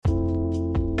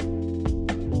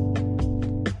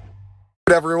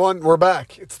Everyone, we're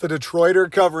back. It's the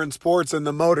Detroiter covering sports in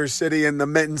the Motor City in the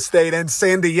Mitten State and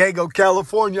San Diego,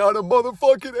 California on a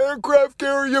motherfucking aircraft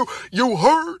carrier. You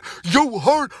heard?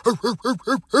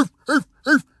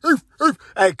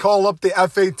 Hey, call up the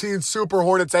F-18 Super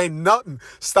Hornets. Ain't nothing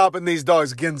stopping these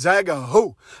dogs. Gonzaga,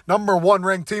 who? Number 1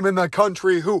 ranked team in the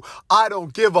country, who? I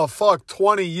don't give a fuck.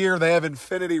 20-year, they have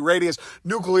infinity radius,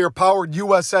 nuclear-powered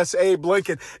USS Abe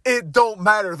Lincoln. It don't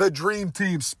matter. The Dream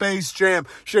Team, Space Jam,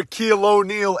 Shaquille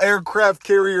O'Neal, aircraft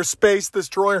carrier, space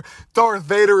destroyer, Darth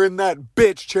Vader in that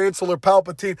bitch, Chancellor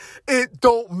Palpatine. It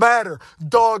don't matter.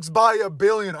 Dogs by a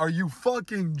billion. Are you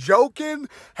fucking joking?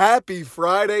 Happy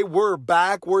Friday. We're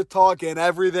back. We're talking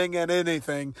everything and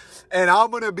anything. And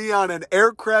I'm going to be on an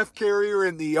aircraft carrier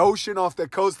in the ocean off the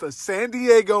coast of San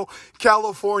Diego,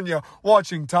 California,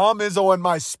 watching Tom Izzo and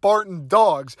my Spartan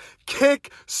dogs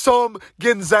kick some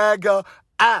Gonzaga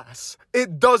ass.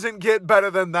 It doesn't get better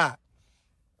than that.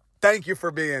 Thank you for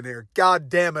being here. God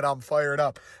damn it, I'm fired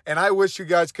up. And I wish you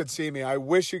guys could see me. I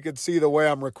wish you could see the way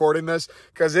I'm recording this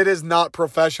because it is not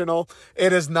professional.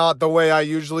 It is not the way I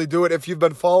usually do it. If you've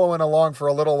been following along for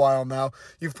a little while now,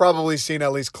 you've probably seen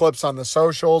at least clips on the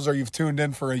socials or you've tuned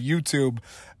in for a YouTube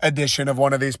edition of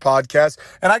one of these podcasts.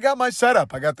 And I got my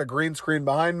setup. I got the green screen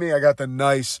behind me. I got the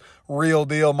nice real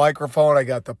deal microphone. I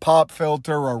got the pop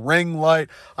filter, a ring light.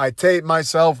 I tape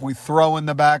myself. We throw in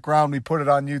the background. We put it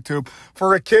on YouTube.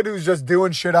 For a kid who's just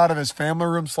doing shit out of his family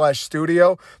room /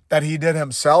 studio that he did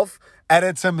himself,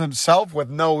 edits him himself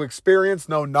with no experience,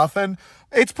 no nothing.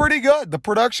 It's pretty good. The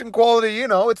production quality,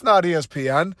 it's not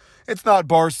ESPN. It's not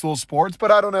Barstool Sports, but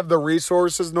I don't have the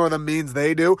resources nor the means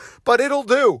they do, but it'll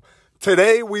do.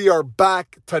 Today, we are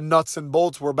back to nuts and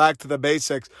bolts. We're back to the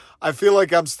basics. I feel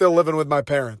like I'm still living with my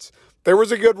parents. There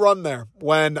was a good run there.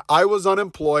 When I was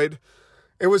unemployed,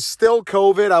 it was still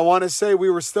COVID. I want to say we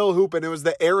were still hooping. It was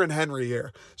the Aaron Henry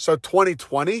year. So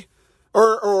 2020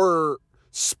 or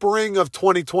spring of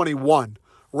 2021,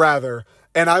 rather.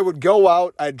 And I would go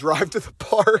out, I'd drive to the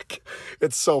park.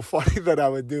 It's so funny that I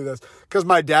would do this because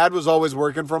my dad was always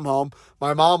working from home.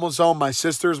 My mom was home. My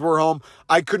sisters were home.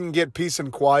 I couldn't get peace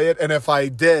and quiet. And if I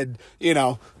did,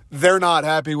 they're not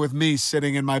happy with me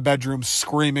sitting in my bedroom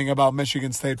screaming about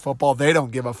Michigan State football. They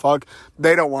don't give a fuck.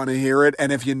 They don't want to hear it.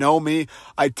 And if you know me,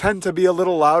 I tend to be a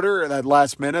little louder at that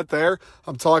last minute there.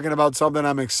 I'm talking about something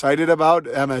I'm excited about.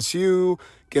 MSU,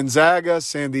 Gonzaga,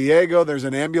 San Diego, there's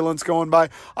an ambulance going by.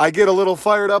 I get a little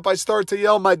fired up. I start to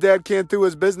yell. My dad can't do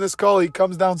his business call. He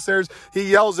comes downstairs.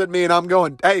 He yells at me and I'm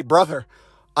going, hey, brother,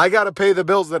 I got to pay the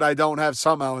bills that I don't have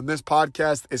somehow. And this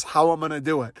podcast is how I'm going to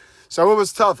do it. So it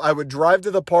was tough. I would drive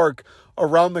to the park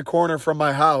around the corner from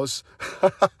my house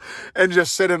and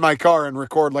just sit in my car and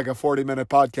record like a 40-minute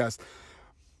podcast.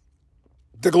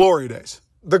 The glory days.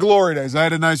 The glory days. I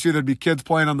had a nice view. There'd be kids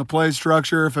playing on the play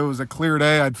structure. If it was a clear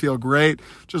day, I'd feel great.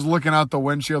 Just looking out the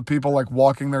windshield, people like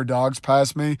walking their dogs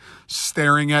past me,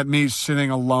 staring at me,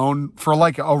 sitting alone for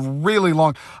like a really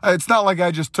long... It's not like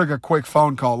I just took a quick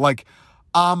phone call. Like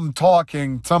I'm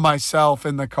talking to myself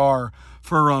in the car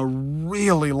for a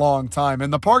really long time.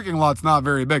 And the parking lot's not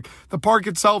very big. The park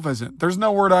itself isn't. There's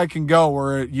nowhere I can go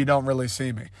where you don't really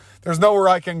see me. There's nowhere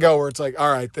I can go where it's like,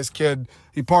 all right, this kid,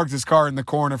 he parked his car in the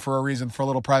corner for a reason, for a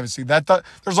little privacy.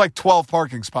 There's like 12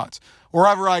 parking spots.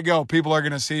 Wherever I go, people are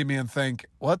going to see me and think,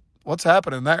 what's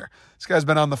happening there? This guy's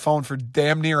been on the phone for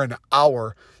damn near an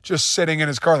hour just sitting in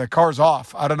his car. The car's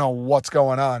off. I don't know what's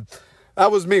going on.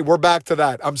 That was me. We're back to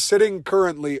that. I'm sitting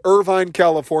currently Irvine,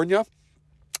 California.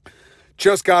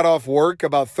 Just got off work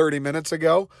about 30 minutes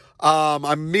ago.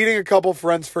 I'm meeting a couple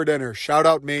friends for dinner. Shout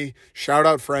out me. Shout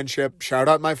out friendship. Shout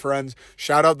out my friends.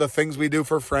 Shout out the things we do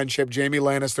for friendship. Jamie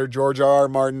Lannister, George R.R.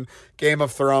 Martin, Game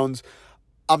of Thrones.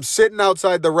 I'm sitting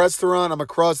outside the restaurant. I'm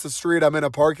across the street. I'm in a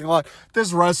parking lot.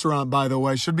 This restaurant, by the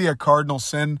way, should be a cardinal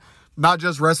sin. Not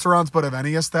just restaurants, but of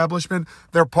any establishment.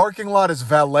 Their parking lot is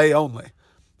valet only.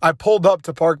 I pulled up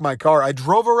to park my car. I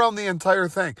drove around the entire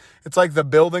thing. It's like the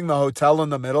building, the hotel in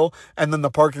the middle, and then the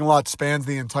parking lot spans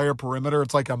the entire perimeter.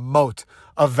 It's like a moat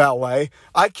of valet.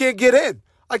 I can't get in.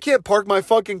 I can't park my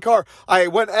fucking car. I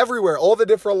went everywhere, all the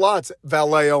different lots,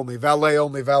 valet only, valet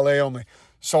only, valet only.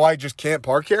 So I just can't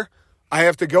park here. I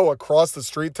have to go across the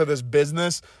street to this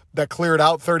business that cleared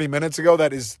out 30 minutes ago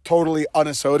that is totally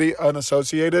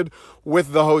unassociated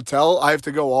with the hotel. I have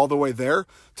to go all the way there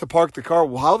to park the car.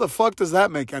 Well, how the fuck does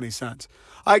that make any sense?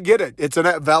 I get it. It's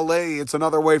a valet. It's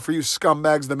another way for you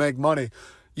scumbags to make money.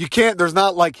 You can't, there's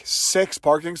not like 6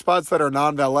 parking spots that are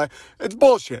non-valet. It's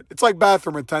bullshit. It's like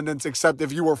bathroom attendants, except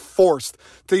if you were forced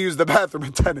to use the bathroom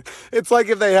attendant. It's like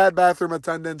if they had bathroom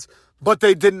attendants, but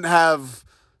they didn't have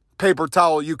paper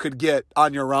towel you could get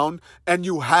on your own, and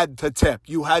you had to tip.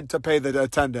 You had to pay the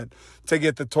attendant to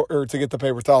get the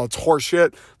paper towel. It's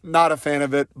horseshit. Not a fan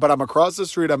of it. But I'm across the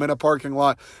street. I'm in a parking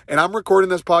lot, and I'm recording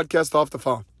this podcast off the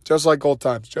phone, just like old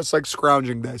times, just like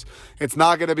scrounging days. It's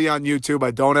not going to be on YouTube.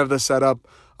 I don't have the setup.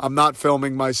 I'm not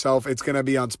filming myself. It's going to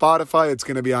be on Spotify. It's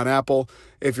going to be on Apple.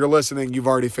 If you're listening, you've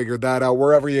already figured that out,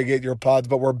 wherever you get your pods.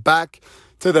 But we're back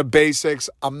to the basics.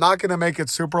 I'm not going to make it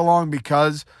super long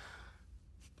because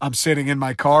I'm sitting in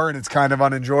my car and it's kind of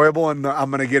unenjoyable. And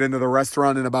I'm going to get into the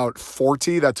restaurant in about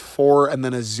 40. That's 4 and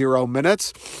then a 0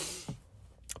 minutes.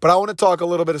 But I want to talk a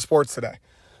little bit of sports today.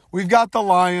 We've got the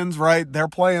Lions, right? They're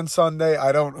playing Sunday.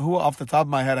 Who off the top of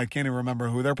my head, I can't even remember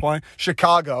who they're playing.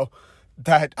 Chicago.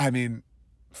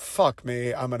 Fuck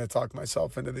me. I'm going to talk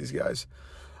myself into these guys.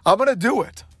 I'm going to do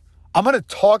it. I'm going to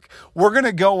talk. We're going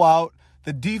to go out.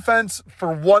 The defense,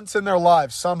 for once in their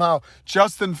lives, somehow,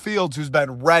 Justin Fields, who's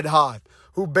been red hot,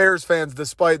 who Bears fans,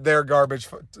 despite their garbage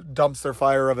dumpster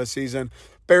fire of a season,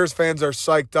 Bears fans are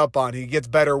psyched up on. He gets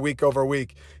better week over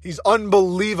week. He's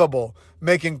unbelievable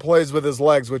making plays with his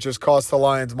legs, which has cost the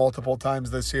Lions multiple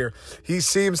times this year. He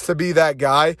seems to be that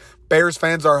guy. Bears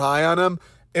fans are high on him.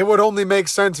 It would only make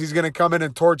sense he's going to come in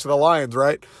and torch the Lions,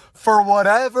 right? For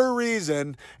whatever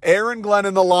reason, Aaron Glenn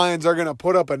and the Lions are going to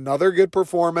put up another good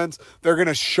performance. They're going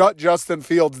to shut Justin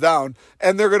Fields down,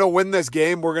 and they're going to win this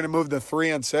game. We're going to move to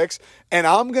 3-6, and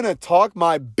I'm going to talk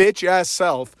my bitch-ass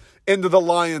self into the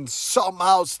Lions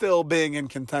somehow still being in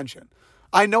contention.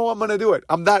 I know I'm going to do it.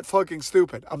 I'm that fucking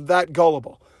stupid. I'm that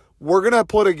gullible. We're going to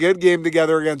put a good game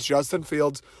together against Justin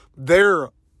Fields. They're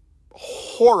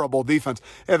horrible defense.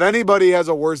 If anybody has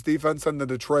a worse defense than the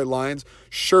Detroit Lions,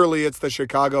 surely it's the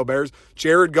Chicago Bears.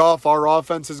 Jared Goff, our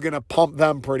offense is going to pump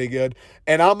them pretty good.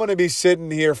 And I'm going to be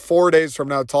sitting here 4 days from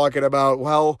now talking about,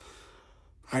 well,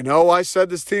 I know I said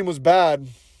this team was bad.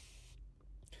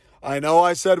 I know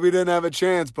I said we didn't have a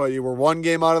chance, but you were one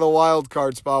game out of the wild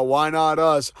card spot. Why not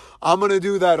us? I'm going to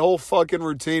do that whole fucking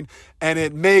routine, and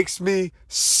it makes me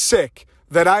sick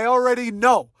that I already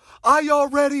know I'm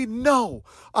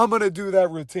going to do that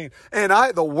routine. And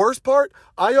the worst part,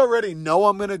 I already know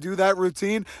I'm going to do that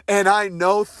routine, and I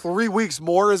know 3 weeks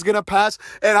more is going to pass,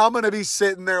 and I'm going to be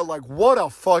sitting there like, what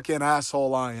a fucking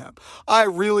asshole I am. I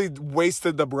really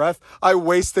wasted the breath. I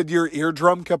wasted your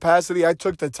eardrum capacity. I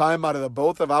took the time out of the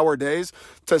both of our days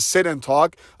to sit and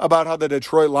talk about how the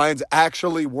Detroit Lions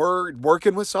actually were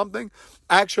working with something,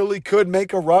 actually could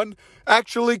make a run,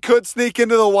 actually could sneak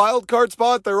into the wild card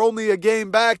spot. They're only a game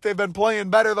back. They've been playing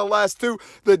better the last two.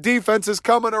 The defense is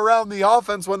coming around the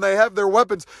offense when they have their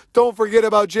weapons. Don't forget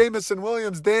about Jamison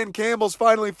Williams. Dan Campbell's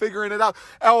finally figuring it out.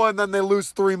 Oh, and then they lose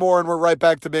 3 more, and we're right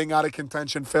back to being out of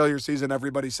contention. Failure season,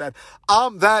 everybody said.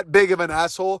 I'm that big of an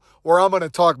asshole where I'm going to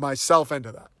talk myself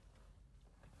into that.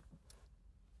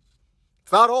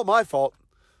 It's not all my fault.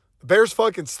 The Bears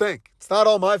fucking stink. It's not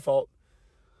all my fault.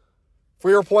 If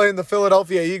we were playing the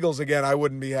Philadelphia Eagles again, I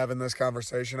wouldn't be having this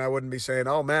conversation. I wouldn't be saying,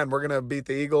 oh, man, we're going to beat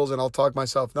the Eagles, and I'll talk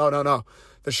myself. No.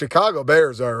 The Chicago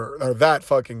Bears are that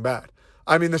fucking bad.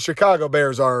 I mean, the Chicago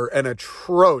Bears are an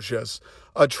atrocious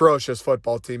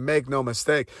football team. Make no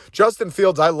mistake. Justin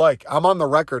Fields, I'm on the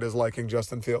record as liking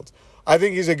Justin Fields. I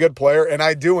think he's a good player, and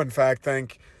I do, in fact,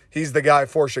 think he's the guy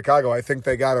for Chicago. I think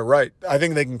they got it right. I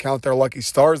think they can count their lucky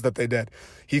stars that they did.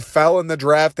 He fell in the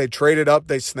draft. They traded up.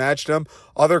 They snatched him.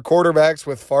 Other quarterbacks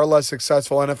with far less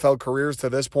successful NFL careers to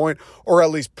this point, or at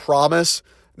least promise,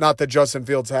 not that Justin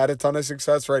Fields had a ton of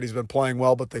success, right? He's been playing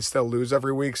well, but they still lose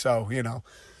every week. So,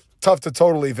 tough to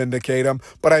totally vindicate him.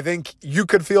 But I think you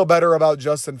could feel better about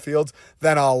Justin Fields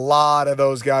than a lot of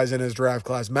those guys in his draft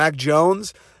class. Mac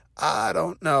Jones, I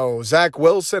don't know. Zach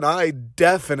Wilson, I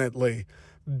definitely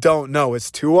don't know. Is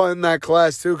Tua in that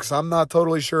class too? Because I'm not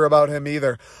totally sure about him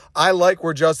either. I like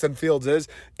where Justin Fields is.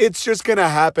 It's just going to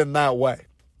happen that way.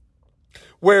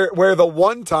 Where the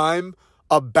one time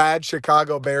a bad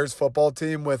Chicago Bears football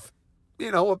team with,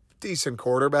 a decent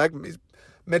quarterback,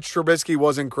 Mitch Trubisky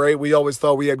wasn't great. We always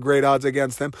thought we had great odds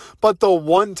against him. But the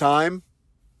one time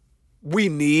we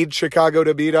need Chicago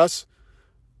to beat us,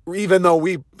 even though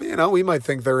we might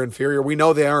think they're inferior. We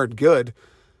know they aren't good.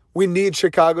 We need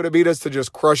Chicago to beat us to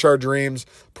just crush our dreams,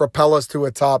 propel us to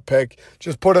a top pick,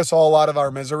 just put us all out of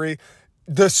our misery,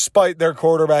 despite their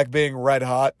quarterback being red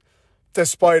hot,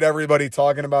 despite everybody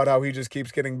talking about how he just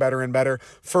keeps getting better and better.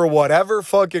 For whatever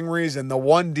fucking reason, the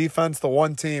one defense, the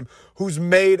one team who's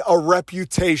made a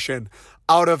reputation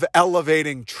out of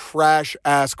elevating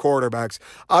trash-ass quarterbacks,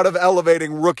 out of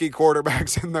elevating rookie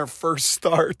quarterbacks in their first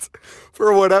start.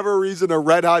 For whatever reason, a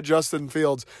red-hot Justin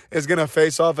Fields is going to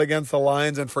face off against the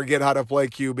Lions and forget how to play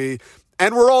QB.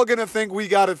 And we're all going to think we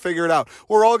got it figured out.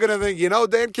 We're all going to think,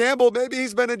 Dan Campbell, maybe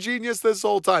he's been a genius this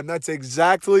whole time. That's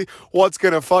exactly what's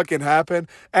going to fucking happen.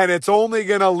 And it's only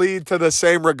going to lead to the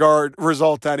same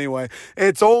result anyway.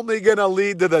 It's only going to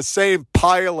lead to the same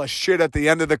pile of shit at the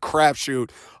end of the crapshoot.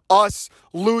 Us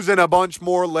losing a bunch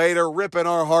more later, ripping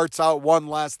our hearts out one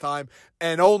last time,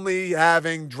 and only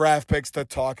having draft picks to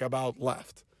talk about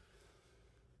left.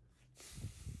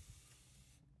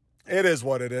 It is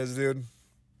what it is, dude.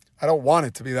 I don't want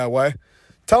it to be that way.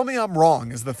 Tell me I'm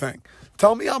wrong is the thing.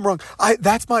 Tell me I'm wrong.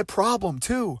 That's my problem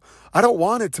too. I don't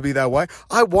want it to be that way.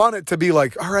 I want it to be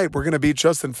like, all right, we're going to beat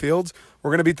Justin Fields. We're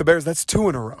going to beat the Bears. That's 2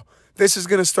 in a row. This is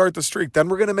going to start the streak. Then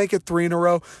we're going to make it 3 in a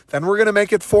row. Then we're going to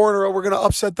make it 4 in a row. We're going to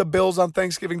upset the Bills on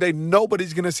Thanksgiving Day.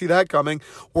 Nobody's going to see that coming.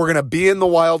 We're going to be in the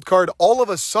wild card. All of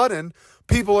a sudden,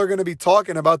 people are going to be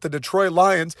talking about the Detroit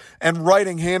Lions and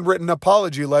writing handwritten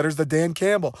apology letters to Dan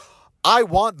Campbell. I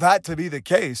want that to be the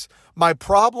case. My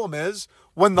problem is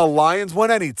when the Lions,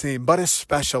 when any team, but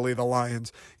especially the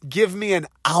Lions, give me an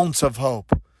ounce of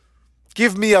hope.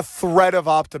 Give me a thread of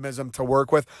optimism to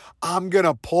work with. I'm going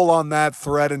to pull on that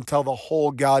thread until the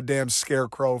whole goddamn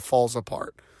scarecrow falls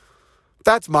apart.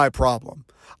 That's my problem.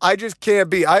 I just can't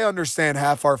be. I understand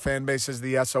half our fan base is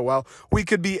the SOL. We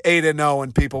could be 8-0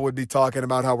 and people would be talking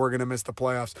about how we're going to miss the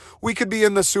playoffs. We could be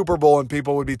in the Super Bowl and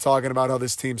people would be talking about how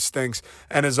this team stinks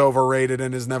and is overrated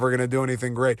and is never going to do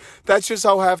anything great. That's just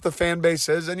how half the fan base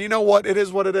is. And you know what? It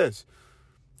is what it is.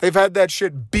 They've had that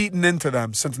shit beaten into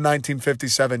them since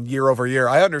 1957, year over year.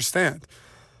 I understand.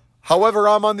 However,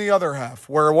 I'm on the other half,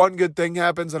 where one good thing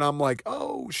happens and I'm like,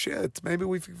 oh shit, maybe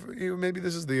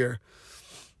this is the year.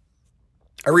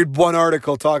 I read one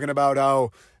article talking about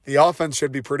how the offense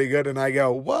should be pretty good, and I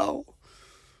go, well,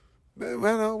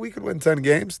 we could win 10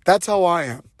 games. That's how I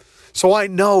am. So I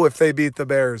know if they beat the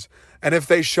Bears and if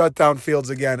they shut down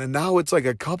Fields again, and now it's like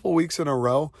a couple weeks in a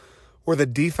row where the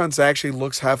defense actually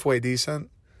looks halfway decent.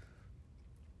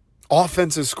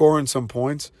 Offense is scoring some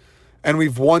points, and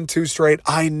we've won 2 straight.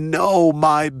 I know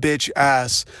my bitch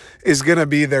ass is going to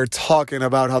be there talking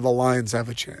about how the Lions have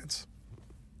a chance.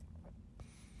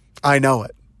 I know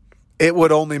it. It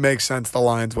would only make sense the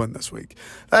Lions win this week.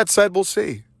 That said, we'll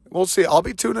see. We'll see. I'll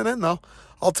be tuning in, though.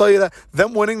 I'll tell you that.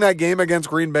 Them winning that game against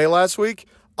Green Bay last week,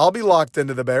 I'll be locked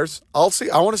into the Bears. I'll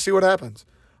see. I want to see what happens.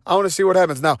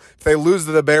 Now, if they lose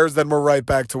to the Bears, then we're right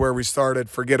back to where we started.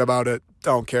 Forget about it.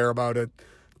 Don't care about it.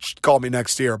 Just call me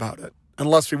next year about it.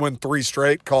 Unless we win 3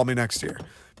 straight, call me next year.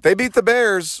 If they beat the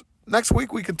Bears, next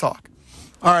week we can talk.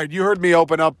 All right, you heard me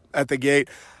open up at the gate.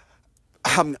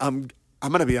 I'm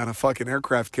going to be on a fucking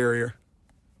aircraft carrier.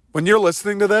 When you're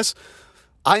listening to this,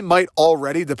 I might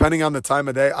already, depending on the time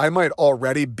of day, I might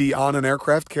already be on an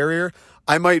aircraft carrier.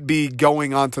 I might be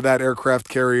going onto that aircraft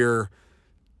carrier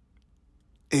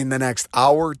in the next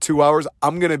hour, 2 hours.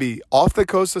 I'm going to be off the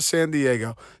coast of San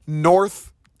Diego,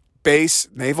 North Base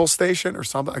Naval Station or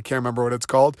something. I can't remember what it's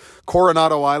called.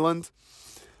 Coronado Island.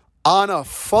 On a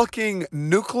fucking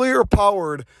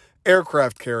nuclear-powered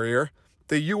aircraft carrier,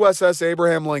 the USS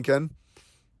Abraham Lincoln.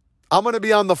 I'm going to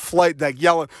be on the flight deck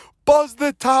yelling, buzz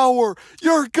the tower,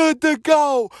 you're good to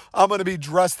go. I'm going to be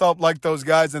dressed up like those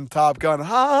guys in Top Gun.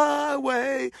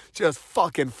 Highway, just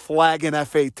fucking flagging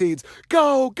F-18s.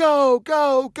 Go, go,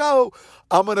 go, go.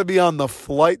 I'm going to be on the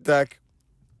flight deck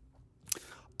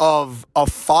of a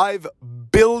 $5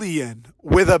 billion,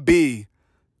 with a B,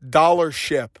 dollar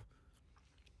ship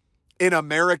in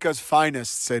America's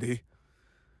finest city,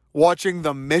 watching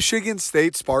the Michigan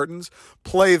State Spartans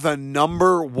play the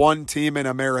number 1 team in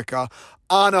America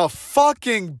on a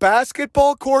fucking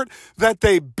basketball court that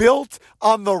they built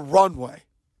on the runway.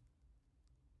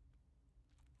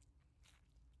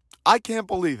 I can't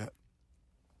believe it.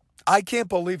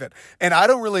 And I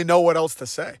don't really know what else to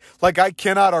say. Like, I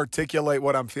cannot articulate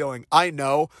what I'm feeling. I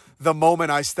know the moment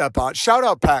I step on. Shout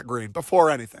out Pat Green before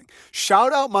anything.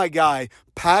 Shout out my guy,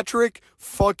 Patrick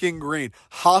fucking Green.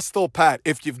 Hostile Pat.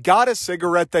 If you've got a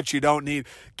cigarette that you don't need,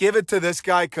 give it to this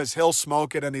guy because he'll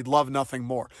smoke it and he'd love nothing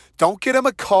more. Don't get him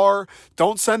a car.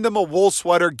 Don't send him a wool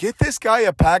sweater. Get this guy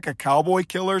a pack of Cowboy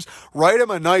Killers. Write him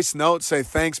a nice note. Say,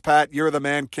 thanks, Pat. You're the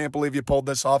man. Can't believe you pulled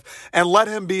this off. And let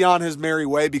him be on his merry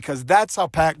way because that's how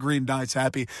Pat Green dies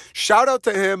happy. Shout out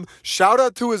to him. Shout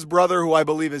out to his brother, who I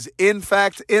believe is in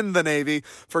fact in the Navy,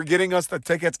 for getting us the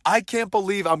tickets. I can't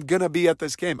believe I'm going to be at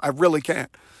this game. I really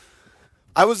can't.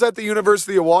 I was at the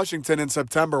University of Washington in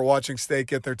September watching State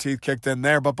get their teeth kicked in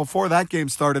there, but before that game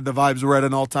started, the vibes were at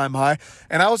an all-time high,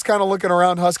 and I was kind of looking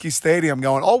around Husky Stadium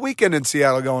going, all weekend in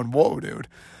Seattle going, whoa, dude,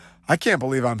 I can't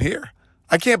believe I'm here.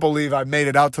 I can't believe I made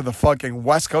it out to the fucking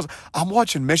West Coast. I'm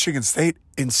watching Michigan State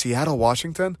in Seattle,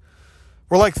 Washington.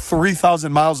 We're like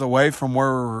 3,000 miles away from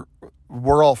where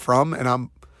we're all from, and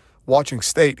I'm watching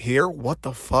State here. What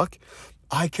the fuck?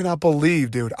 I cannot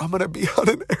believe, dude, I'm going to be on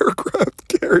an aircraft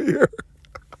carrier.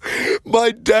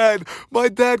 My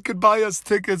dad could buy us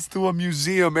tickets to a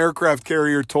museum aircraft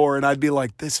carrier tour, and I'd be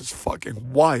like, this is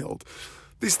fucking wild.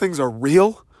 These things are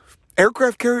real.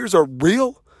 Aircraft carriers are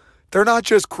real. They're not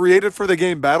just created for the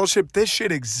game Battleship. This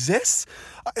shit exists.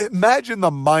 Imagine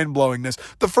the mind-blowingness.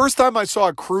 The first time I saw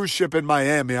a cruise ship in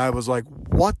Miami, I was like,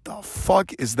 what the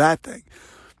fuck is that thing?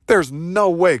 There's no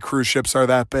way cruise ships are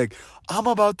that big. I'm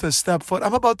about to step foot.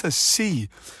 I'm about to see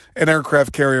an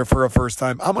aircraft carrier for a first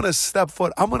time. I'm going to step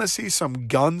foot. I'm going to see some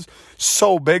guns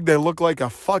so big they look like a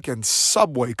fucking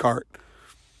subway cart.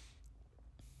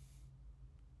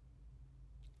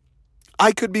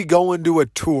 I could be going to a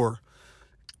tour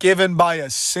given by a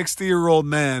 60-year-old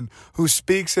man who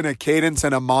speaks in a cadence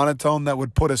and a monotone that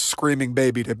would put a screaming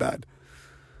baby to bed.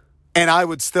 And I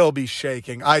would still be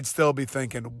shaking. I'd still be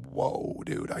thinking, whoa,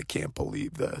 dude, I can't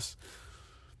believe this.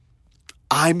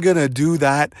 I'm going to do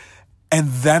that, and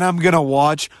then I'm going to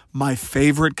watch my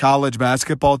favorite college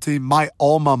basketball team, my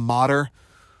alma mater,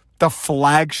 the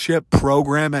flagship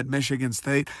program at Michigan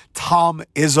State, Tom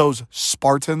Izzo's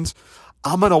Spartans.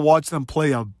 I'm going to watch them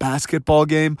play a basketball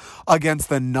game against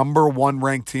the number 1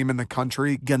 ranked team in the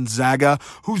country, Gonzaga,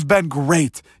 who's been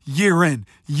great year in,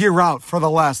 year out for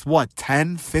the last,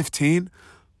 10, 15?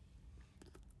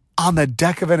 On the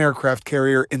deck of an aircraft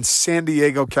carrier in San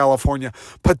Diego, California,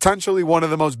 potentially one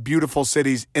of the most beautiful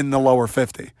cities in the lower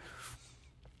 50.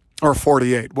 Or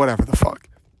 48, whatever the fuck.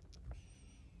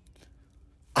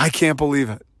 I can't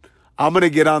believe it. I'm going to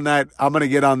get on that,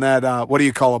 what do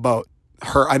you call a boat?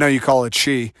 Her, I know you call it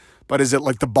she, but is it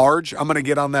like the barge? I'm going to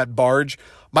get on that barge.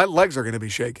 My legs are going to be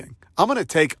shaking. I'm going to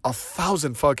take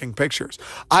 1,000 fucking pictures.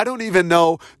 I don't even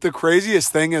know. The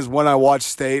craziest thing is when I watch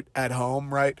State at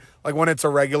home, right? Like when it's a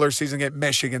regular season game,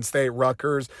 Michigan State,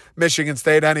 Rutgers, Michigan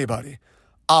State, anybody.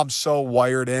 I'm so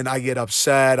wired in. I get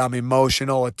upset. I'm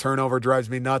emotional. A turnover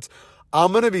drives me nuts.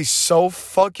 I'm going to be so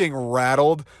fucking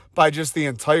rattled by just the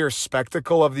entire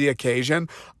spectacle of the occasion.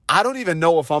 I don't even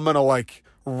know if I'm going to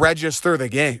register the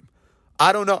game.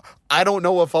 I don't know. I don't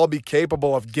know if I'll be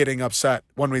capable of getting upset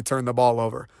when we turn the ball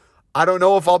over. I don't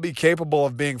know if I'll be capable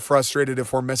of being frustrated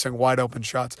if we're missing wide open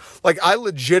shots. I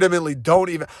legitimately don't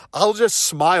even. I'll just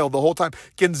smile the whole time.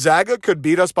 Gonzaga could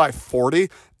beat us by 40,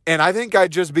 and I think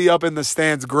I'd just be up in the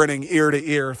stands grinning ear to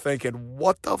ear thinking,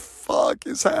 what the fuck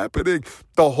is happening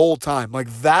the whole time?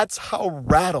 That's how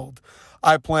rattled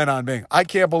I plan on being. I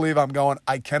can't believe I'm going.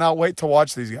 I cannot wait to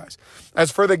watch these guys.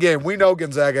 As for the game, we know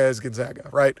Gonzaga is Gonzaga,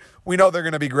 right? We know they're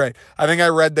going to be great. I think I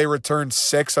read they returned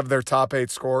 6 of their top 8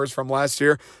 scorers from last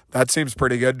year. That seems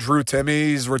pretty good. Drew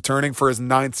Timmy's returning for his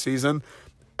 9th season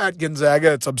at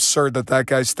Gonzaga. It's absurd that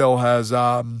guy still has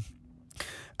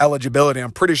eligibility.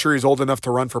 I'm pretty sure he's old enough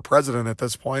to run for president at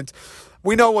this point.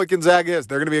 We know what Gonzaga is.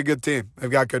 They're going to be a good team.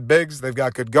 They've got good bigs. They've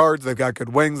got good guards. They've got good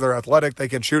wings. They're athletic. They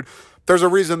can shoot. There's a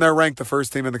reason they're ranked the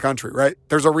first team in the country, right?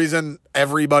 There's a reason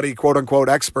everybody, quote-unquote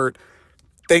expert,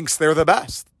 thinks they're the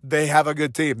best. They have a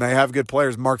good team. They have good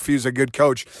players. Mark Few's a good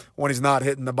coach when he's not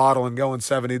hitting the bottle and going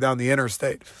 70 down the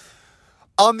interstate.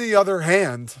 On the other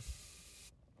hand,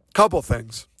 couple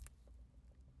things.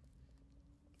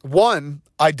 One,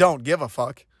 I don't give a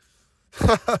fuck.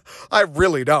 I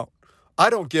really don't. I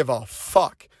don't give a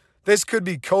fuck. This could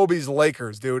be Kobe's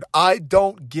Lakers, dude. I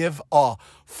don't give a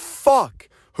fuck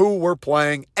who we're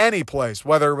playing any place,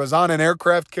 whether it was on an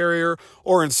aircraft carrier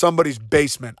or in somebody's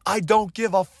basement. I don't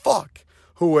give a fuck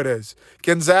who it is.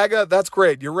 Gonzaga, that's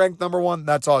great. You're ranked number 1.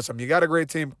 That's awesome. You got a great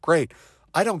team. Great.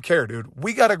 I don't care, dude.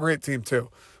 We got a great team too.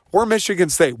 We're Michigan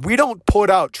State. We don't put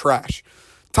out trash.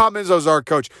 Tom Izzo's our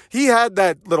coach. He had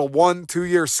that little 1-2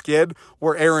 year skid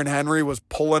where Aaron Henry was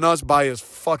pulling us by his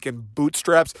fucking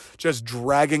bootstraps, just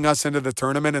dragging us into the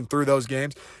tournament and through those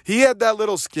games. He had that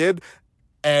little skid,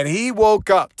 and he woke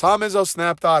up. Tom Izzo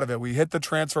snapped out of it. We hit the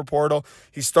transfer portal.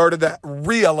 He started to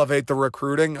re-elevate the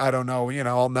recruiting. I don't know.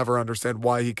 I'll never understand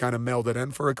why he kind of mailed it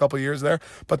in for a couple years there,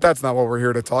 but that's not what we're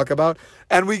here to talk about.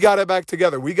 And we got it back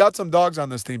together. We got some dogs on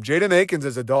this team. Jaden Akins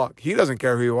is a dog. He doesn't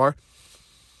care who you are.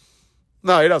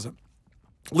 No, he doesn't.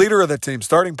 Leader of the team,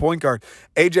 starting point guard,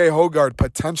 A.J. Hogard,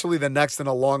 potentially the next in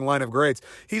a long line of greats.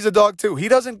 He's a dog too. He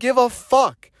doesn't give a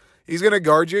fuck. He's going to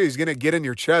guard you. He's going to get in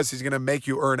your chest. He's going to make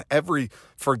you earn every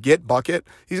forget bucket.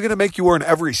 He's going to make you earn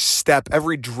every step,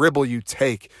 every dribble you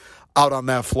take out on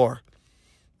that floor.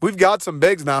 We've got some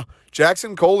bigs now.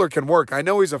 Jackson Kohler can work. I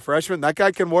know he's a freshman. That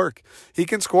guy can work. He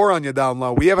can score on you down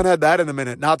low. We haven't had that in a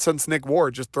minute. Not since Nick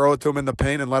Ward. Just throw it to him in the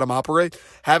paint and let him operate.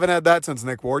 Haven't had that since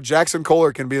Nick Ward. Jackson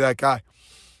Kohler can be that guy.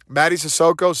 Matty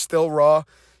Sissoko, still raw.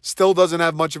 Still doesn't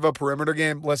have much of a perimeter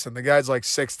game. Listen, the guy's like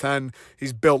 6'10".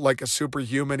 He's built like a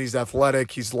superhuman. He's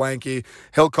athletic. He's lanky.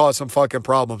 He'll cause some fucking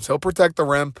problems. He'll protect the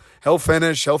rim. He'll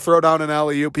finish. He'll throw down an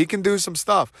alley-oop. He can do some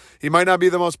stuff. He might not be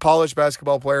the most polished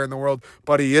basketball player in the world,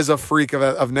 but he is a freak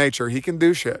of nature. He can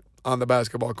do shit on the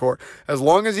basketball court. As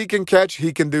long as he can catch,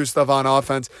 he can do stuff on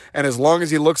offense. And as long as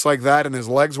he looks like that and his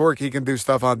legs work, he can do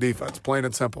stuff on defense. Plain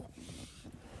and simple.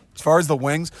 As far as the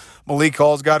wings, Malik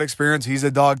Hall's got experience. He's a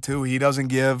dog too. He doesn't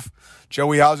give.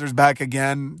 Joey Hauser's back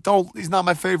again. He's not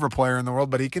my favorite player in the world,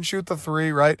 but he can shoot the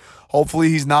three, right? Hopefully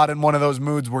he's not in one of those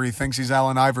moods where he thinks he's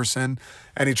Allen Iverson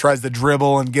and he tries to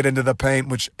dribble and get into the paint,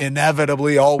 which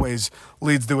inevitably always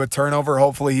leads to a turnover.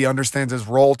 Hopefully he understands his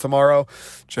role tomorrow.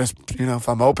 Just, if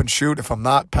I'm open, shoot. If I'm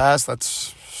not, pass.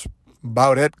 That's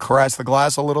about it. Crash the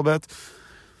glass a little bit.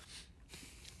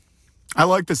 I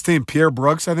like this team. Pierre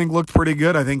Brooks, I think, looked pretty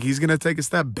good. I think he's going to take a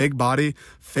step. Big body,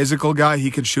 physical guy.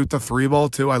 He can shoot the three ball,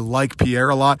 too. I like Pierre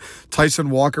a lot. Tyson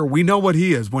Walker, we know what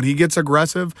he is. When he gets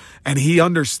aggressive and he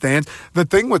understands. The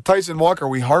thing with Tyson Walker,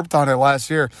 we harped on it last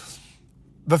year.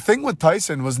 The thing with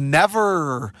Tyson was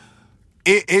never,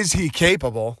 is he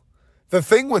capable? The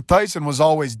thing with Tyson was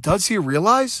always, does he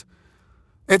realize?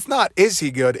 It's not, is he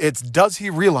good? It's, does he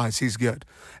realize he's good?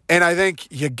 And I think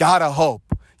you got to hope.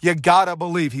 You gotta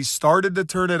believe he started to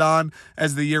turn it on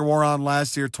as the year wore on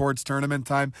last year towards tournament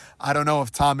time. I don't know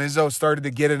if Tom Izzo started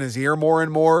to get in his ear more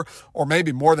and more, or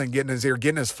maybe more than getting in his ear, get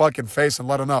in his fucking face and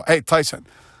let him know, hey, Tyson,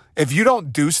 if you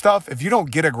don't do stuff, if you don't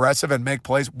get aggressive and make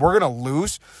plays, we're gonna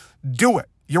lose. Do it.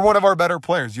 You're one of our better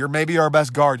players. You're maybe our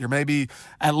best guard. You're maybe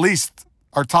at least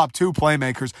our top two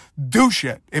playmakers. Do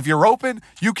shit. If you're open,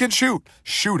 you can shoot.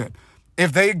 Shoot it.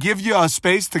 If they give you a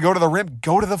space to go to the rim,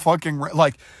 go to the fucking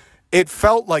rim. It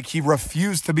felt like he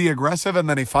refused to be aggressive, and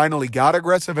then he finally got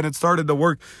aggressive, and it started to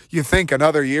work. You think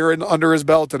another year under his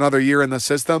belt, another year in the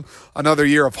system, another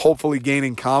year of hopefully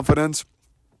gaining confidence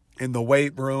in the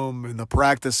weight room, in the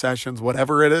practice sessions,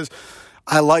 whatever it is.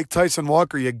 I like Tyson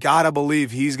Walker. You got to believe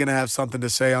he's going to have something to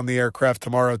say on the Aircrafr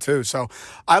tomorrow too. So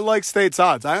I like State's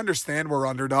odds. I understand we're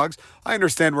underdogs. I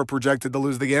understand we're projected to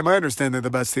lose the game. I understand they're the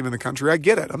best team in the country. I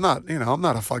get it. I'm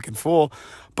not a fucking fool,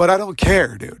 but I don't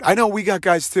care, dude. I know we got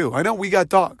guys too. I know we got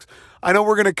dogs. I know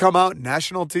we're going to come out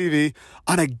national TV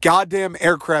on a goddamn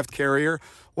aircraft carrier.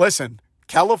 Listen,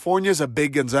 California's a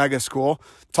big Gonzaga school.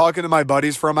 Talking to my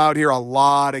buddies from out here, a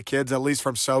lot of kids, at least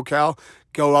from SoCal,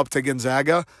 go up to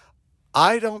Gonzaga.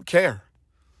 I don't care.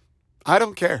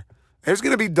 There's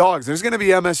going to be dogs. There's going to be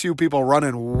MSU people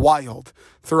running wild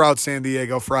throughout San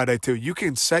Diego Friday too. You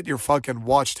can set your fucking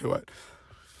watch to it.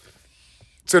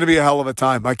 It's going to be a hell of a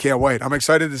time. I can't wait. I'm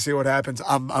excited to see what happens.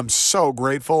 I'm so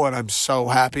grateful and I'm so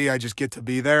happy I just get to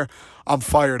be there. I'm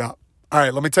fired up. All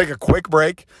right, let me take a quick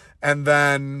break and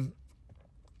then...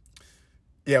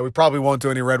 Yeah, we probably won't do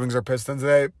any Red Wings or Pistons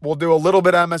today. We'll do a little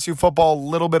bit of MSU football, a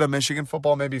little bit of Michigan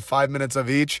football, maybe 5 minutes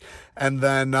of each, and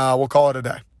then we'll call it a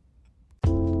day.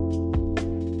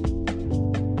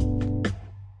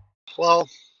 Well,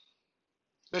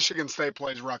 Michigan State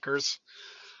plays Rutgers.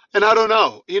 And I don't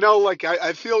know.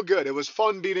 I feel good. It was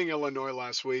fun beating Illinois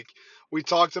last week. We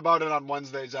talked about it on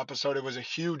Wednesday's episode. It was a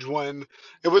huge win.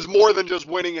 It was more than just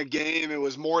winning a game. It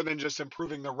was more than just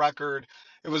improving the record.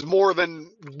 It was more than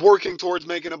working towards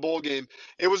making a bowl game.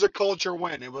 It was a culture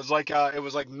win. It was like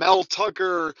Mel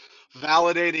Tucker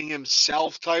validating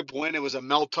himself type win. It was a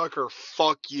Mel Tucker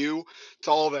fuck you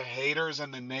to all the haters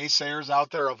and the naysayers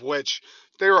out there, of which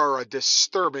there are a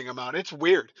disturbing amount. It's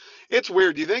weird. You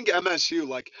think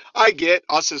MSU, I get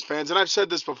us as fans, and I've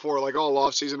said this before, all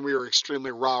offseason we were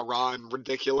extremely rah-rah and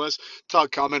ridiculous,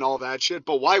 Tuck coming, all that shit,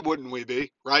 but why wouldn't we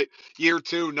be, right? Year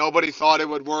two, nobody thought it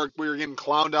would work. We were getting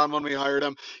clowned on when we hired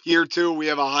him. Year two, we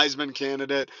have a Heisman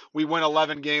candidate. We win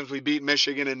 11 games. We beat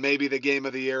Michigan in maybe the game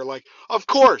of the year. Of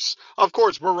course,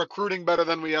 we're recruiting better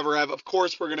than we ever have. Of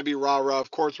course, we're going to be rah-rah.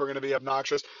 Of course, we're going to be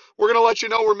obnoxious. We're going to let you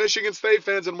know we're Michigan State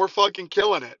fans and we're fucking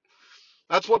killing it.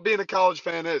 That's what being a college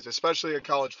fan is, especially a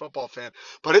college football fan.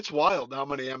 But it's wild how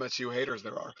many MSU haters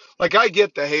there are. I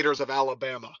get the haters of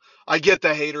Alabama. I get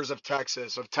the haters of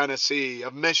Texas, of Tennessee,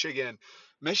 of Michigan.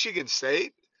 Michigan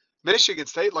State?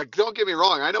 Don't get me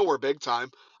wrong. I know we're big time.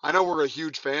 I know we're a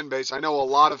huge fan base. I know a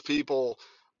lot of people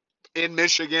in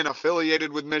Michigan,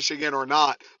 affiliated with Michigan or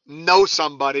not, know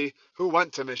somebody who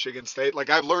went to Michigan State.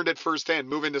 I've learned it firsthand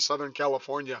moving to Southern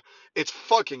California. It's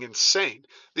fucking insane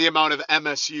the amount of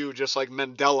MSU, just like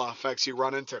Mandela effects, you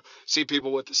run into. See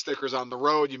people with the stickers on the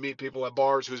road. You meet people at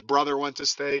bars whose brother went to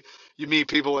State. You meet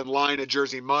people in line at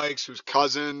Jersey Mike's whose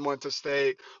cousin went to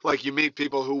State. You meet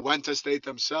people who went to State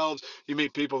themselves. You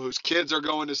meet people whose kids are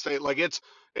going to State.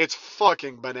 It's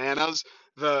fucking bananas.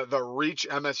 the reach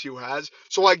MSU has.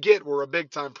 So I get we're a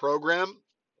big time program.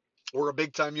 We're a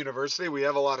big time university. We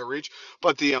have a lot of reach,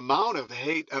 but the amount of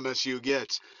hate MSU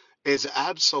gets is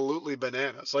absolutely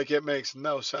bananas. Like it makes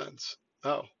no sense.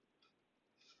 Oh,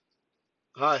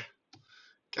 hi.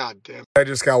 God damn. I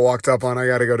just got walked up on. I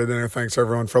got to go to dinner. Thanks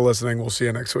everyone for listening. We'll see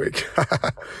you next week.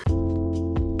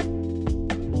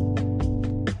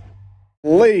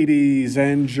 Ladies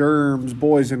and germs,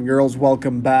 boys and girls,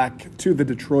 welcome back to the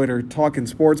Detroiter Talking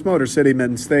Sports, Motor City,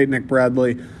 Mitten State, Nick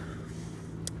Bradley.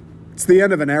 It's the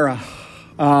end of an era.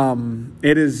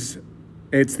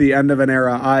 It's the end of an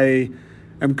era. I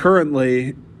am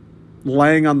currently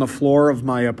laying on the floor of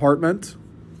my apartment.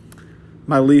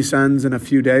 My lease ends in a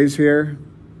few days here.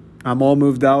 I'm all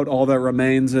moved out. All that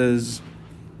remains is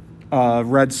a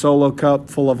red Solo cup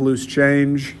full of loose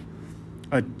change,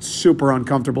 a super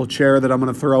uncomfortable chair that I'm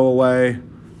going to throw away,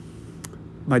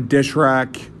 my dish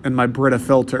rack, and my Brita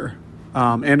filter,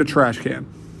 and a trash can.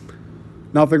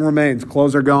 Nothing remains.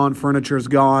 Clothes are gone. Furniture's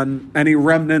gone. Any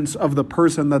remnants of the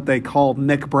person that they called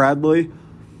Nick Bradley,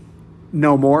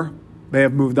 no more. They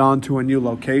have moved on to a new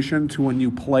location, to a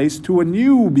new place, to a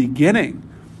new beginning,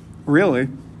 really.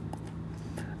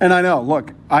 And I know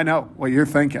what you're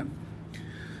thinking.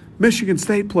 Michigan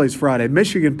State plays Friday.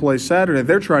 Michigan plays Saturday.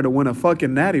 They're trying to win a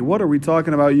fucking natty. What are we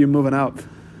talking about you moving out?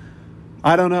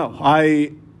 I don't know.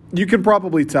 You can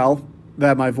probably tell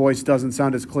that my voice doesn't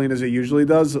sound as clean as it usually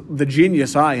does. The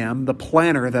genius I am, the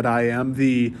planner that I am,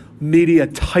 the media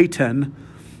titan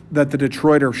that the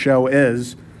Detroiter show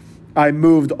is, I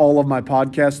moved all of my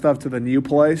podcast stuff to the new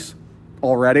place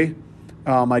already.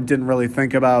 I didn't really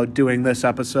think about doing this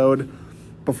episode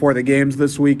before the games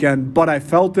this weekend, but I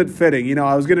felt it fitting.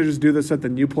 I was going to just do this at the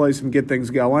new place and get things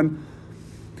going.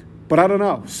 But I don't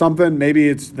know. Maybe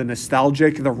it's the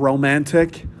nostalgic, the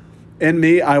romantic in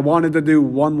me. I wanted to do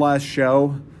one last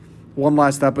show, one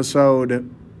last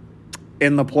episode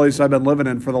in the place I've been living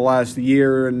in for the last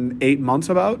year and 8 months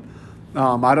about.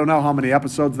 I don't know how many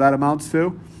episodes that amounts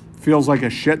to. Feels like a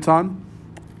shit ton.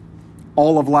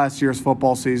 All of last year's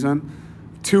football season,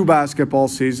 2 basketball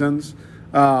seasons.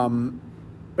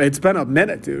 It's been a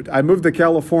minute, dude. I moved to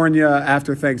California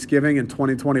after Thanksgiving in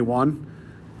 2021.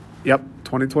 Yep,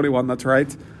 2021, that's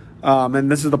right.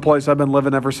 And this is the place I've been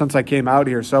living ever since I came out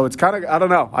here. So it's kind of, I don't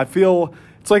know. I feel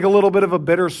it's like a little bit of a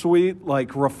bittersweet,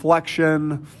 like,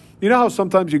 reflection. You know how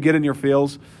sometimes you get in your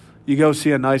feels? You go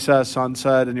see a nice-ass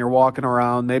sunset and you're walking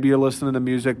around. Maybe you're listening to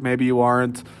music. Maybe you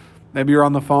aren't. Maybe you're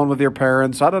on the phone with your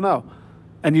parents. I don't know.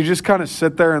 And you just kind of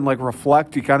sit there and, like,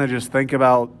 reflect. You kind of just think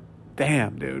about,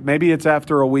 damn, dude. Maybe it's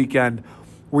after a weekend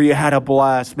where you had a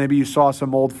blast. Maybe you saw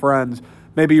some old friends.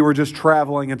 Maybe you were just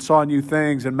traveling and saw new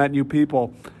things and met new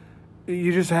people.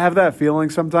 You just have that feeling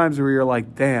sometimes where you're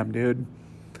like, damn, dude,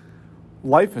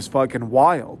 life is fucking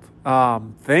wild.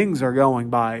 Things are going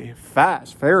by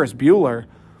fast. Ferris Bueller,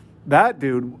 that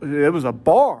dude, it was a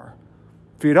bar.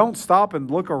 If you don't stop and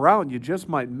look around, you just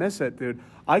might miss it, dude.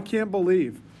 I can't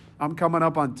believe I'm coming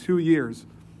up on 2 years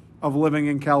of living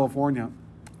in California.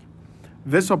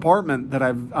 This apartment that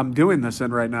I'm doing this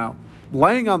in right now,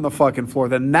 laying on the fucking floor,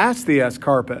 the nasty-ass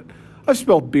carpet. I've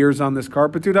spilled beers on this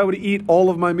carpet, dude. I would eat all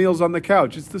of my meals on the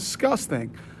couch. It's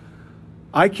disgusting.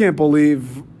 I can't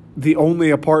believe the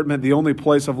only apartment, the only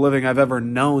place of living I've ever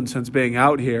known since being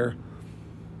out here,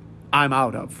 I'm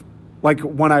out of. Like,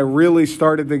 when I really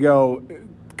started to go,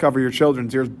 cover your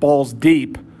children's ears, balls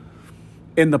deep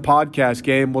in the podcast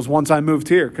game was once I moved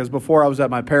here. Because before I was at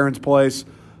my parents' place,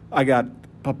 I got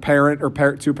a parent or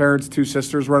two parents, 2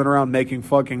 sisters running around making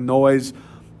fucking noise.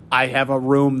 I have a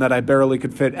room that I barely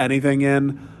could fit anything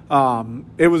in.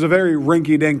 It was a very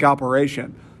rinky-dink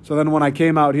operation. So then when I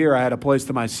came out here, I had a place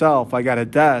to myself. I got a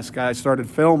desk. I started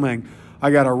filming. I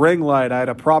got a ring light. I had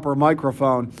a proper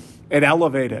microphone. It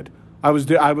elevated. I was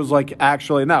like,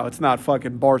 actually, no, it's not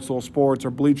fucking Barstool Sports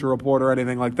or Bleacher Report or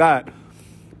anything like that.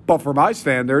 But for my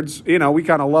standards, we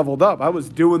kind of leveled up. I was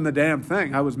doing the damn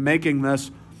thing. I was making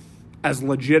this as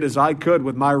legit as I could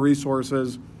with my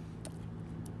resources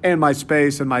and my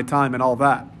space and my time and all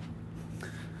that.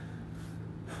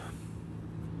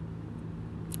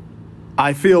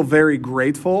 I feel very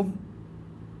grateful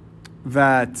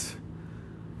that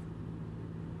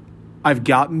I've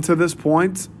gotten to this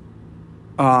point.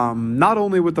 Not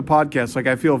only with the podcast, like,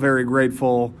 I feel very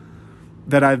grateful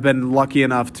that I've been lucky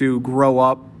enough to grow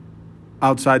up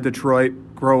outside Detroit,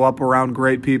 grow up around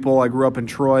great people. I grew up in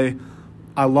Troy.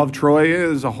 I love Troy.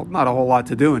 There's not a whole lot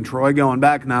to do in Troy. Going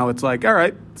back now, it's like, all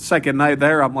right, second night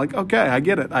there, I'm like, okay, I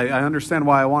get it. I understand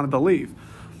why I wanted to leave.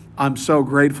 I'm so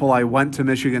grateful I went to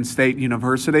Michigan State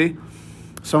University.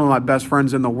 Some of my best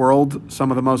friends in the world,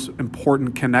 some of the most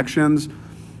important connections,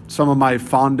 some of my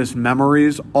fondest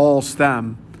memories all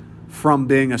stem from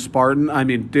being a Spartan. I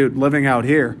mean, dude, living out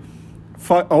here,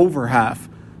 over half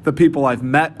the people I've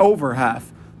met, over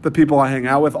half the people I hang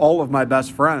out with, all of my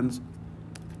best friends,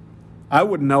 I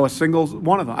wouldn't know a single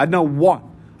one of them. I'd know one.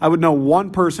 I would know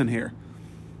one person here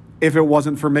if it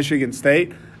wasn't for Michigan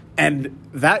State. And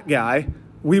that guy,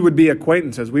 we would be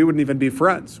acquaintances. We wouldn't even be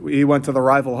friends. We went to the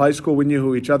rival high school. We knew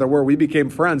who each other were. We became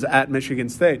friends at Michigan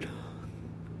State.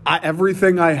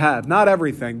 Everything I have, not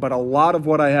everything, but a lot of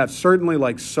what I have, certainly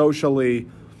like socially,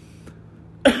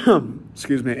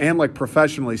 excuse me, and like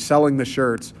professionally, selling the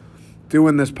shirts,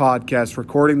 doing this podcast,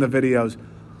 recording the videos,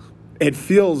 it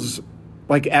feels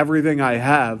like everything I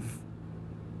have,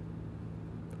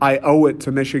 I owe it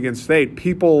to Michigan State.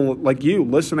 People like you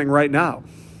listening right now,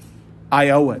 I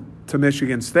owe it to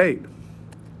Michigan State.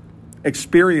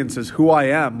 Experiences, who I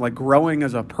am, like growing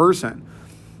as a person,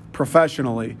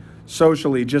 professionally,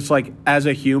 socially, just like as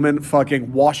a human,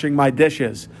 fucking washing my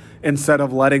dishes instead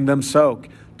of letting them soak,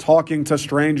 talking to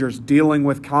strangers, dealing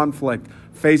with conflict,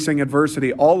 facing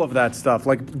adversity, all of that stuff,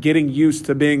 like getting used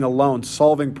to being alone,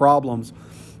 solving problems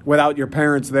without your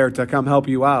parents there to come help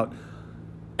you out.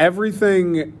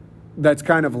 Everything that's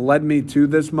kind of led me to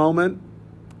this moment,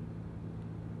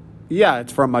 yeah,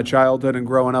 it's from my childhood and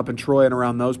growing up in Troy and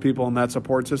around those people and that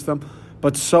support system.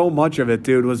 But so much of it,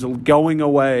 dude, was going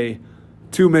away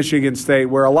to Michigan State,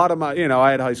 where a lot of my,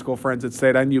 I had high school friends at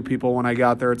State. I knew people when I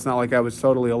got there. It's not like I was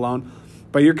totally alone.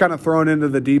 But you're kind of thrown into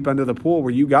the deep end of the pool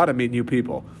where you got to meet new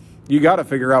people. You got to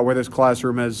figure out where this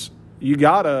classroom is. You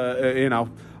got to,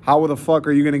 how the fuck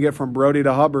are you going to get from Brody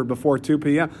to Hubbard before 2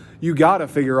 p.m.? You got to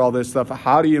figure all this stuff.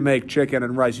 How do you make chicken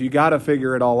and rice? You got to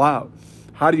figure it all out.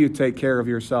 How do you take care of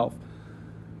yourself?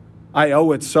 I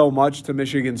owe it so much to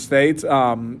Michigan State.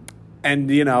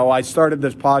 And, I started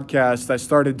this podcast. I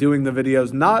started doing the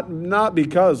videos, not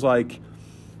because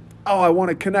I want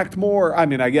to connect more. I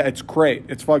mean, it's great.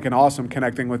 It's fucking awesome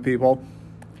connecting with people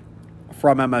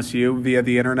from MSU via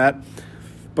the internet.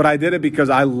 But I did it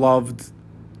because I loved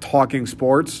talking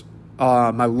sports.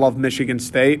 I love Michigan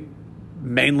State,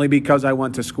 mainly because I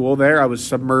went to school there. I was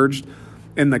submerged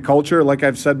in the culture. Like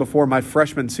I've said before, my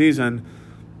freshman season,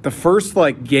 the first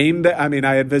game that,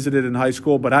 I had visited in high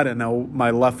school, but I didn't know my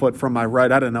left foot from my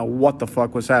right. I didn't know what the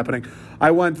fuck was happening.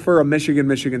 I went for a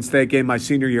Michigan State game my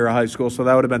senior year of high school, so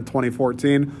that would have been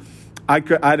 2014. I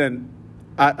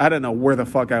didn't know where the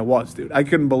fuck I was, dude. I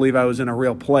couldn't believe I was in a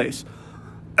real place.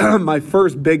 My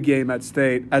first big game at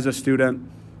State as a student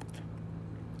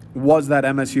was that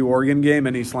MSU-Oregon game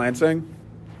in East Lansing.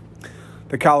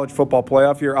 The college football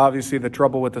playoff year, obviously the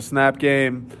trouble with the snap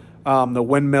game, the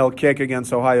windmill kick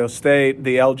against Ohio State,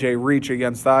 the LJ reach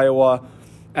against Iowa,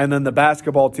 and then the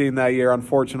basketball team that year,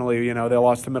 unfortunately, they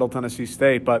lost to Middle Tennessee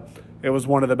State, but it was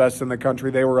one of the best in the country.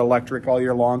 They were electric all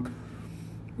year long.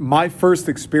 My first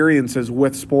experiences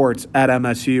with sports at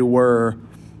MSU were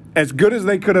as good as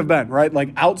they could have been, right? Like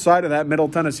outside of that Middle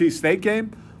Tennessee State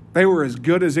game, they were as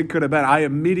good as it could have been. I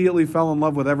immediately fell in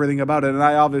love with everything about it, and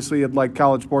I obviously had liked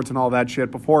college sports and all that shit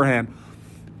beforehand,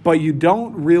 but you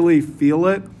don't really feel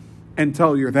it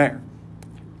until you're there.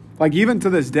 Like even to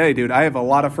this day, dude, I have a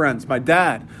lot of friends. My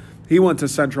dad, he went to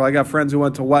Central. I got friends who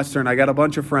went to Western. I got a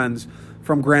bunch of friends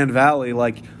from Grand Valley.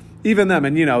 Like even them,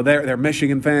 and they're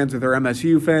Michigan fans or they're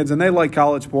MSU fans, and they like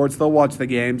college sports. They'll watch the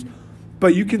games,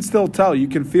 but you can still tell, you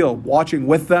can feel watching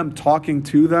with them, talking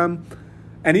to them,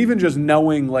 and even just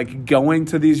knowing, going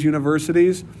to these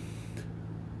universities,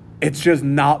 it's just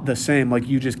not the same. Like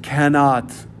you just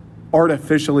cannot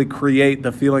artificially create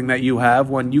the feeling that you have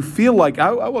when you feel like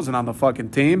I wasn't on the fucking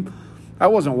team. I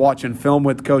wasn't watching film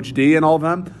with Coach D and all of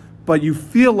them, but you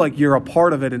feel like you're a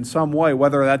part of it in some way,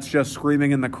 whether that's just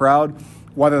screaming in the crowd,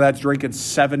 whether that's drinking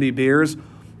 70 beers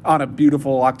on a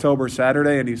beautiful October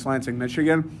Saturday in East Lansing,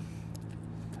 Michigan.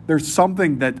 There's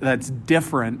something that's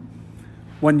different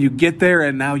when you get there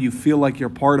and now you feel like you're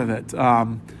part of it.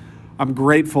 I'm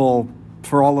grateful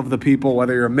for all of the people,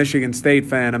 whether you're a Michigan State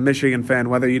fan, a Michigan fan,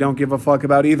 whether you don't give a fuck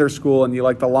about either school and you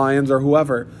like the Lions or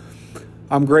whoever.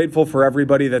 I'm grateful for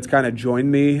everybody that's kind of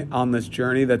joined me on this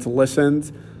journey, that's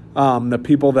listened, the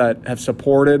people that have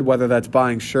supported, whether that's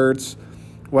buying shirts,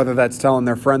 whether that's telling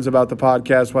their friends about the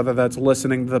podcast, whether that's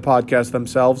listening to the podcast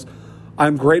themselves.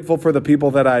 I'm grateful for the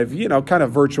people that I've, kind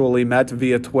of virtually met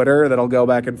via Twitter that'll go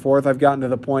back and forth. I've gotten to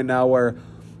the point now where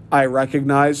I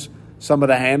recognize some of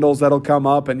the handles that'll come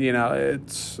up, and,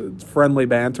 it's friendly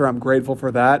banter. I'm grateful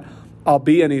for that. I'll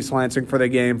be in East Lansing for the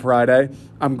game Friday.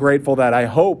 I'm grateful that I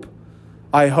hope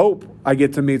I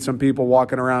get to meet some people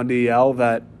walking around EL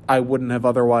that I wouldn't have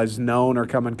otherwise known or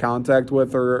come in contact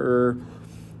with or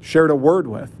shared a word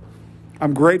with.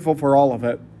 I'm grateful for all of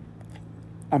it.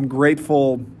 I'm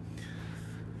grateful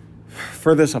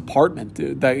for this apartment,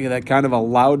 dude, that kind of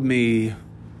allowed me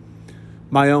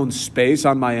my own space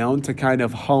on my own to kind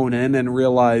of hone in and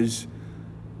realize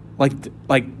like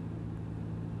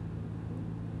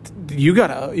you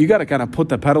gotta kind of put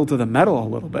the pedal to the metal a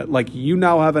little bit. Like, you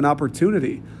now have an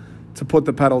opportunity to put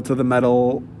the pedal to the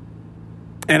metal,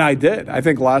 and I did. I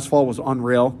think last fall was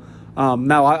unreal.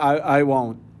 Now I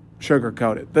won't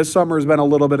sugarcoat it. This summer has been a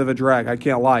little bit of a drag. I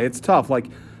can't lie. It's tough. Like,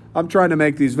 I'm trying to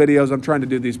make these videos. I'm trying to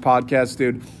do these podcasts,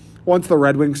 dude. Once the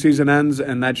Red Wings season ends,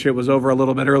 and that shit was over a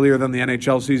little bit earlier than the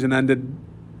NHL season ended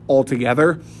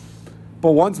altogether.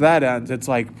 But once that ends, it's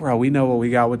like, bro, we know what we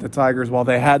got with the Tigers. While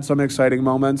they had some exciting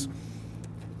moments,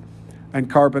 and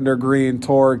Carpenter, Green,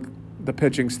 Torg, the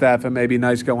pitching staff, and maybe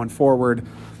nice going forward,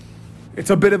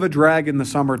 it's a bit of a drag in the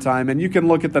summertime. And you can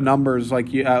look at the numbers.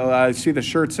 Like, I see the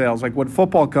shirt sales. Like, when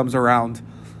football comes around,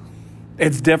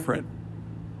 it's different.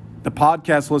 The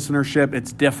podcast listenership,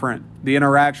 it's different. The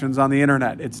interactions on the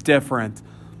internet, it's different.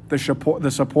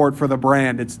 The support for the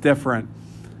brand, it's different.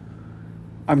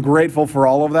 I'm grateful for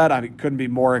all of that. I couldn't be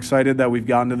more excited that we've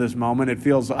gotten to this moment. It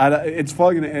feels, it's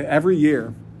fucking every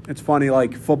year. It's funny,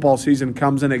 like, football season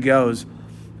comes and it goes,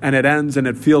 and it ends, and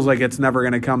it feels like it's never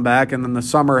going to come back. And then the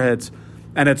summer hits,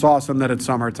 and it's awesome that it's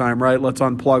summertime, right? Let's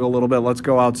unplug a little bit. Let's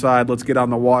go outside. Let's get on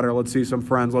the water. Let's see some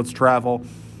friends. Let's travel.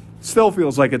 Still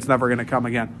feels like it's never going to come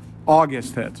again.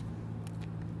 August hits.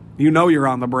 You know you're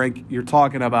on the brink. You're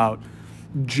talking about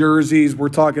jerseys. We're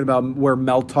talking about where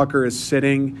Mel Tucker is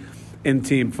sitting in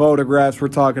team photographs. We're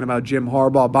talking about Jim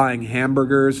Harbaugh buying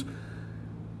hamburgers.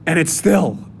 And it's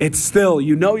still,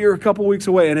 you know you're a couple weeks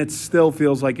away, and it still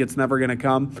feels like it's never going to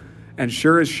come. And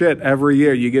sure as shit, every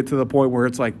year you get to the point where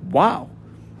it's like, wow,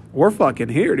 we're fucking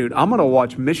here, dude. I'm going to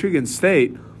watch Michigan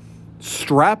State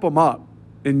strap them up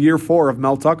in year 4 of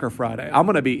Mel Tucker Friday. I'm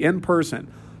going to be in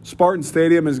person. Spartan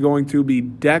Stadium is going to be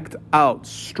decked out,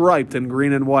 striped in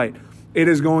green and white. It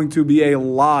is going to be a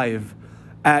live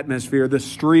atmosphere. The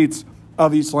streets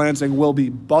of East Lansing will be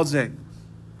buzzing.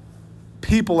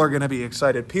 People are going to be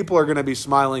excited. People are going to be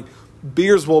smiling.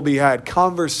 Beers will be had.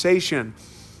 Conversation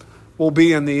will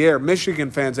be in the air.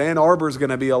 Michigan fans, Ann Arbor is going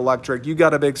to be electric. You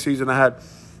got a big season ahead.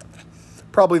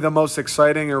 Probably the most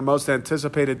exciting or most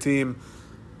anticipated team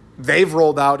they've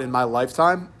rolled out in my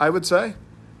lifetime, I would say.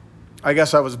 I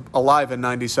guess I was alive in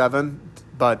 97,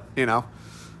 but, you know,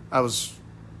 I was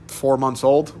 4 months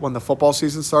old when the football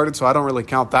season started, so I don't really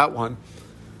count that one.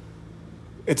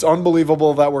 It's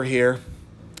unbelievable that we're here.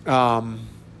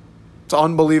 It's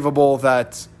unbelievable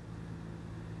that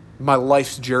my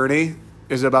life's journey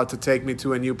is about to take me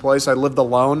to a new place. I lived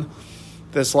alone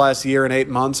this last year and 8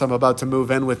 months. I'm about to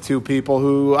move in with 2 people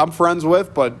who I'm friends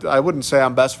with, but I wouldn't say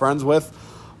I'm best friends with.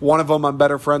 One of them I'm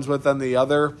better friends with than the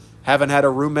other. Haven't had a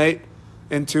roommate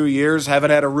in 2 years.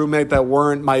 Haven't had a roommate that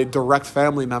weren't my direct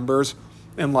family members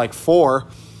in like 4.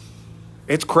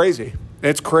 It's crazy.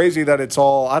 It's crazy that it's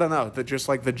all, I don't know, that just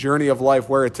like the journey of life,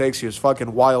 where it takes you is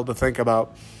fucking wild to think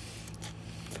about.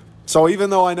 So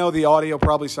even though I know the audio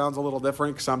probably sounds a little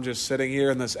different because I'm just sitting here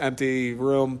in this empty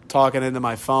room talking into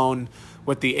my phone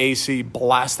with the AC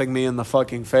blasting me in the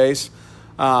fucking face,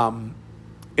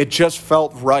 it just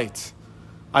felt right.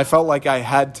 I felt like I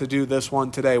had to do this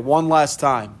one today one last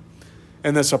time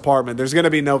in this apartment. There's going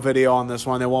to be no video on this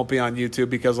one. It won't be on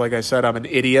YouTube because, like I said, I'm an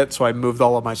idiot, so I moved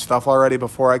all of my stuff already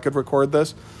before I could record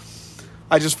this.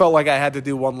 I just felt like I had to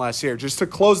do one last year just to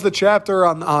close the chapter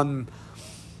on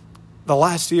the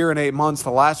last year and 8 months, the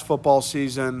last football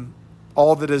season,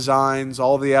 all the designs,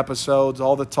 all the episodes,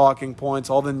 all the talking points,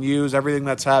 all the news, everything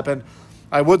that's happened.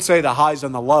 I would say the highs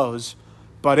and the lows,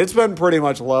 but it's been pretty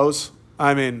much lows.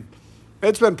 I mean,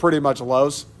 it's been pretty much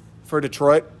lows for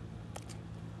Detroit.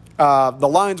 The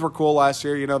Lions were cool last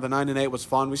year. You know, the 9-8 was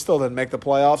fun. We still didn't make the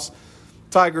playoffs.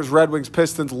 Tigers, Red Wings,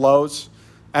 Pistons, lows.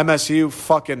 MSU,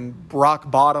 fucking rock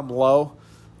bottom low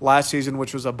last season,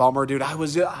 which was a bummer, dude. I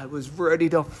was ready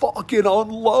to fucking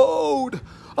unload.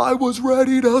 I was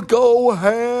ready to go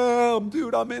ham.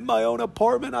 Dude, I'm in my own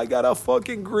apartment. I got a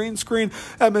fucking green screen.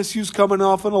 MSU's coming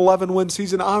off an 11-win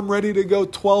season. I'm ready to go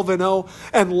 12-0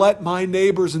 and let my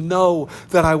neighbors know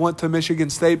that I went to Michigan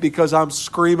State because I'm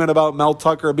screaming about Mel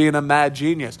Tucker being a mad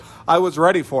genius. I was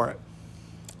ready for it.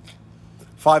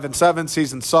 5-7,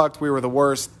 season sucked. We were the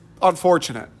worst.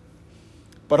 Unfortunate.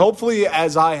 But hopefully,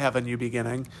 as I have a new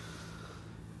beginning,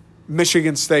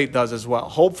 Michigan State does as well.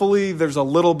 Hopefully, there's a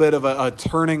little bit of a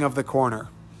turning of the corner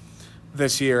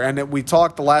this year. And we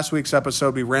talked the last week's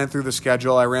episode. We ran through the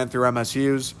schedule. I ran through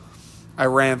MSU's. I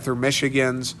ran through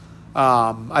Michigan's.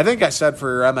 I think I said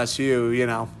for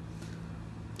MSU,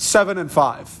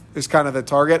 7-5 is kind of the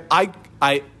target.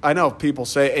 I know people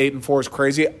say 8-4 is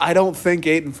crazy. I don't think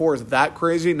 8-4 is that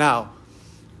crazy. Now,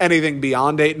 anything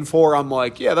beyond 8-4, I'm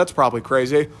like, yeah, that's probably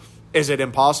crazy. Is it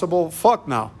impossible? Fuck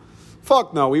no.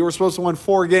 Fuck no. We were supposed to win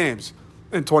 4 games.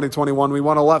 In 2021, we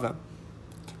won 11.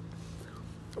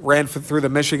 Ran through the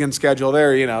Michigan schedule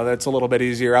there. You know, that's a little bit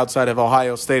easier outside of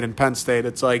Ohio State and Penn State.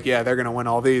 It's like, yeah, they're going to win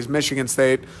all these. Michigan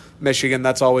State, Michigan,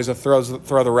 that's always a throw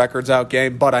the records out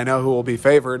game. But I know who will be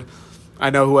favored. I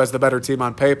know who has the better team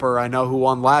on paper. I know who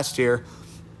won last year,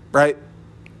 right?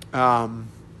 But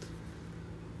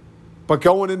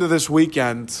going into this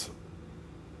weekend,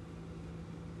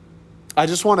 I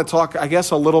just want to talk, I guess,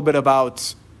 a little bit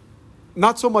about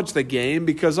not so much the game,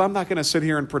 because I'm not going to sit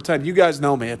here and pretend. You guys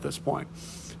know me at this point,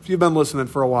 if you've been listening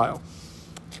for a while.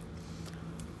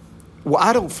 Well,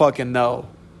 I don't fucking know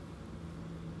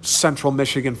Central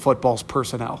Michigan football's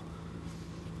personnel.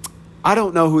 I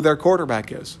don't know who their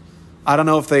quarterback is. I don't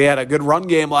know if they had a good run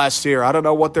game last year. I don't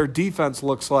know what their defense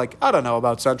looks like. I don't know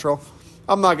about Central.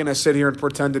 I'm not going to sit here and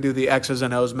pretend to do the X's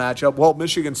and O's matchup. Well,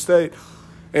 Michigan State,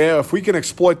 yeah, if we can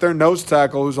exploit their nose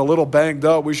tackle who's a little banged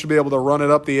up, we should be able to run it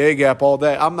up the A-gap all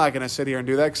day. I'm not going to sit here and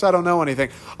do that because I don't know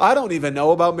anything. I don't even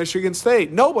know about Michigan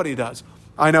State. Nobody does.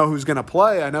 I know who's going to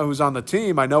play. I know who's on the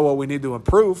team. I know what we need to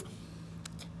improve.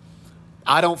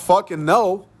 I don't fucking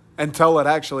know until it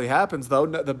actually happens, though.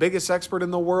 The biggest expert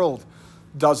in the world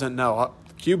doesn't know.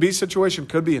 QB situation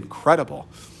could be incredible.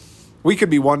 We could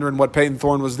be wondering what Peyton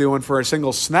Thorne was doing for a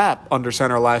single snap under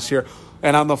center last year.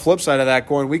 And on the flip side of that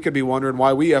coin, we could be wondering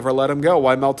why we ever let him go,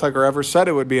 why Mel Tucker ever said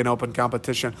it would be an open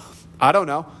competition. I don't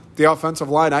know. The offensive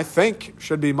line, I think,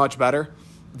 should be much better.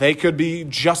 They could be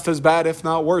just as bad, if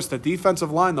not worse. The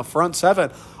defensive line, the front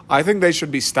seven, I think they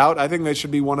should be stout. I think they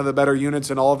should be one of the better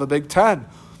units in all of the Big Ten.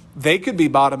 They could be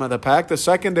bottom of the pack. The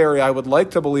secondary, I would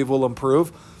like to believe, will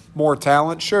improve. More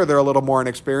talent. Sure, they're a little more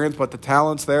inexperienced, but the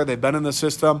talent's there. They've been in the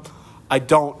system.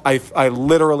 I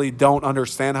literally don't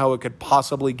understand how it could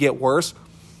possibly get worse.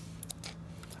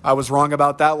 I was wrong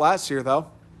about that last year,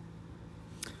 though.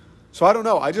 So I don't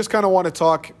know. I just kind of want to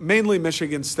talk mainly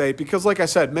Michigan State because, like I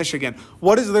said, Michigan,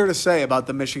 what is there to say about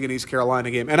the Michigan-East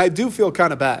Carolina game? And I do feel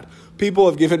kind of bad. People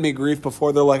have given me grief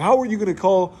before. They're like, how are you going to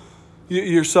call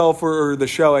yourself or the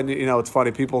show? And, you know, it's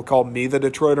funny. People call me the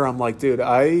Detroiter. I'm like, dude,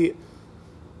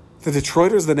 the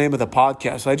Detroiter is the name of the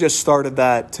podcast. I just started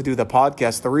that to do the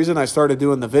podcast. The reason I started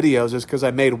doing the videos is because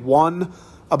I made one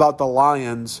about the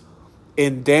Lions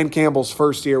in Dan Campbell's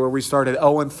first year where we started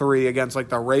 0-3 against like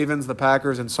the Ravens, the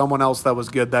Packers, and someone else that was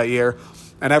good that year.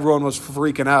 And everyone was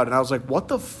freaking out. And I was like, what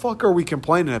the fuck are we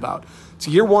complaining about? It's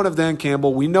year one of Dan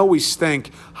Campbell. We know we stink.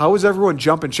 How is everyone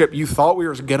jumping ship? You thought we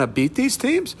were going to beat these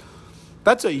teams?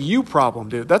 That's a you problem,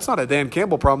 dude. That's not a Dan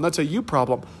Campbell problem. That's a you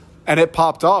problem. And it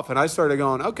popped off, and I started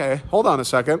going, okay, hold on a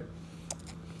second.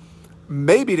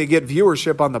 Maybe to get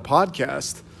viewership on the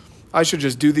podcast, I should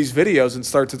just do these videos and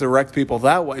start to direct people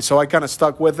that way. So I kind of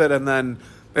stuck with it, and then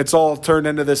it's all turned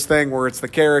into this thing where it's the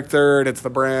character and it's the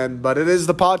brand, but it is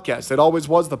the podcast. It always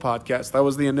was the podcast. That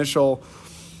was the initial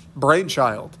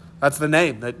brainchild. That's the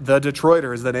name. The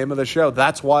Detroiter is the name of the show.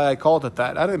 That's why I called it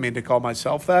that. I didn't mean to call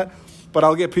myself that, but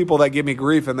I'll get people that give me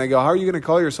grief, and they go, how are you going to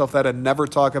call yourself that and never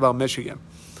talk about Michigan?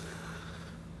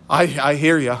 I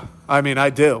hear you. I mean, I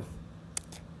do.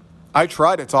 I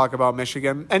try to talk about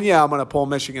Michigan, and yeah, I'm going to pull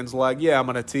Michigan's leg. Yeah, I'm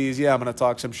going to tease. Yeah, I'm going to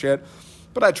talk some shit.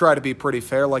 But I try to be pretty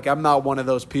fair. Like, I'm not one of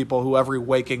those people who every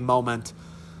waking moment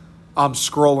I'm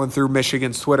scrolling through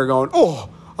Michigan's Twitter going, oh,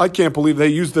 I can't believe they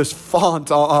used this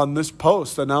font on this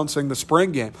post announcing the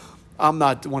spring game. I'm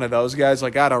not one of those guys.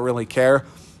 Like, I don't really care.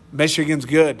 Michigan's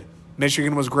good.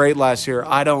 Michigan was great last year.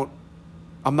 I'm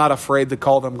not afraid to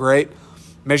call them great.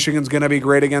 Michigan's going to be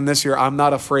great again this year. I'm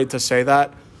not afraid to say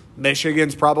that.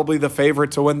 Michigan's probably the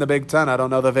favorite to win the Big Ten. I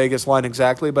don't know the Vegas line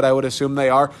exactly, but I would assume they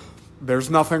are. There's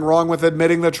nothing wrong with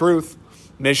admitting the truth.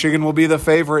 Michigan will be the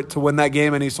favorite to win that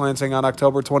game in East Lansing on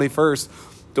October 21st.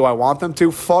 Do I want them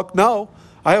to? Fuck no.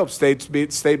 I hope State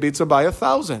beats them by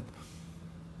 1,000.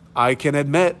 I can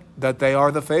admit that they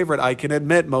are the favorite. I can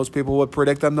admit most people would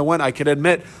predict them to win. I can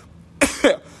admit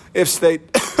if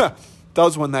State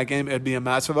does win that game, it'd be a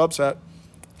massive upset.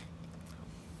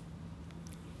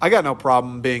 I got no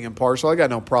problem being impartial. I got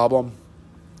no problem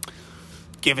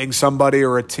giving somebody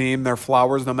or a team their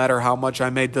flowers no matter how much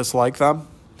I may dislike them.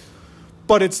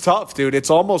 But it's tough, dude. It's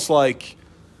almost like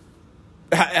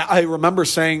I remember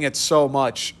saying it so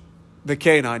much the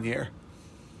K9 year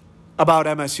about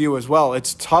MSU as well.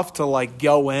 It's tough to like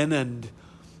go in and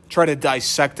try to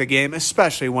dissect a game,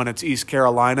 especially when it's East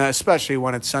Carolina, especially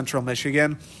when it's Central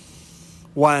Michigan,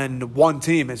 when one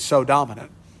team is so dominant.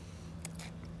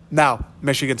 Now,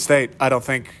 Michigan State, I don't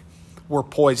think we're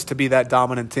poised to be that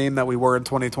dominant team that we were in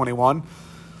 2021.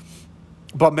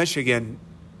 But Michigan,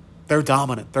 they're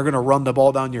dominant. They're going to run the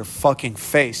ball down your fucking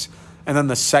face. And then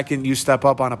the second you step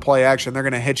up on a play action, they're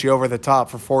going to hit you over the top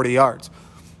for 40 yards.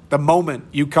 The moment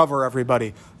you cover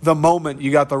everybody, the moment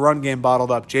you got the run game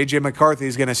bottled up, J.J. McCarthy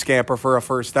is going to scamper for a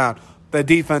first down. The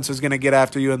defense is going to get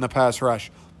after you in the pass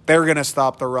rush. They're going to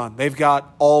stop the run. They've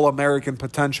got all-American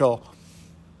potential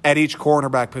at each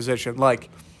cornerback position. Like,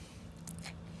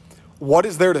 what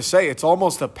is there to say? It's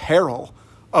almost a peril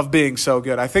of being so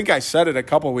good. I think I said it a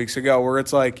couple weeks ago where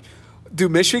it's like, do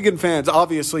Michigan fans,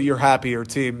 obviously you're happy your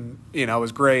team,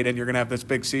 is great and you're going to have this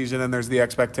big season and there's the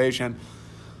expectation.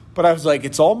 But I was like,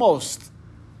 it's almost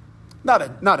not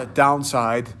a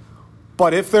downside,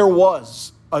 but if there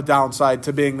was a downside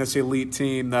to being this elite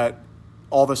team that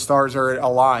all the stars are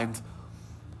aligned,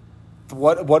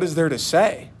 what is there to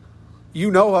say?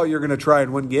 You know how you're going to try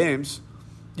and win games.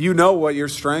 You know what your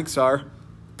strengths are,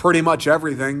 pretty much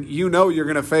everything. You know you're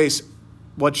going to face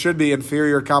what should be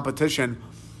inferior competition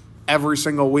every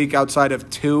single week outside of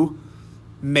 2,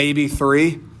 maybe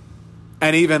 3.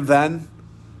 And even then,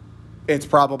 it's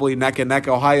probably neck and neck.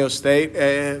 Ohio State,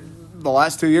 the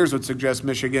last 2 years would suggest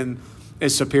Michigan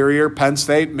is superior. Penn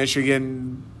State,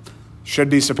 Michigan should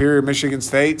be superior. Michigan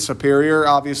State, superior.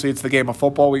 Obviously, it's the game of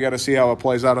football. We got to see how it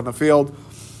plays out on the field.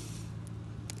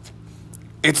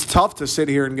 It's tough to sit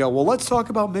here and go, well, let's talk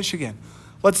about Michigan.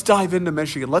 Let's dive into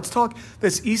Michigan. Let's talk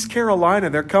this East Carolina.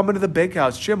 They're coming to the big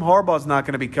house. Jim Harbaugh's not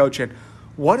going to be coaching.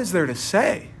 What is there to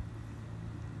say?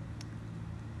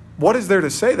 What is there to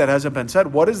say that hasn't been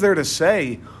said? What is there to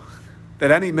say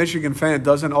that any Michigan fan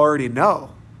doesn't already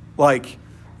know? Like,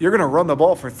 you're going to run the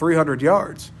ball for 300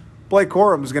 yards. Blake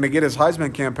Corum is going to get his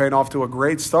Heisman campaign off to a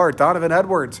great start. Donovan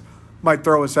Edwards might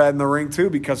throw his hat in the ring too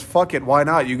because fuck it, why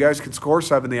not? You guys can score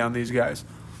 70 on these guys.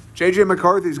 J.J.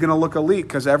 McCarthy is going to look elite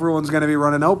because everyone's going to be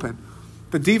running open.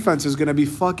 The defense is going to be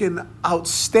fucking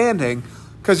outstanding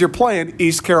because you're playing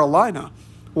East Carolina.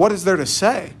 What is there to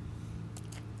say?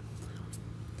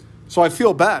 So I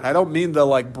feel bad. I don't mean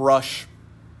to brush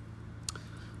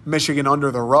Michigan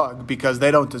under the rug because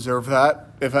they don't deserve that.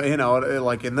 If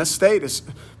in this state, if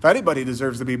anybody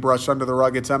deserves to be brushed under the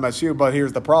rug, it's MSU. But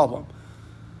here's the problem.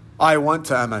 I went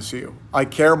to MSU. I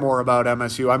care more about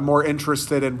MSU. I'm more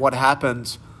interested in what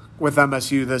happens with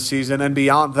MSU this season. And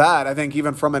beyond that, I think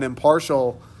even from an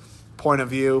impartial point of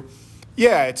view,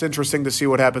 yeah, it's interesting to see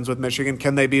what happens with Michigan.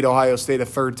 Can they beat Ohio State a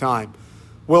third time?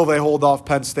 Will they hold off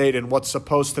Penn State in what's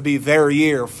supposed to be their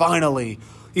year, finally?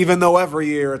 Even though every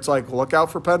year it's like, look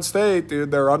out for Penn State,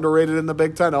 dude. They're underrated in the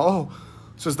Big Ten. Oh,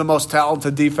 this is the most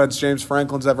talented defense James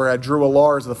Franklin's ever had. Drew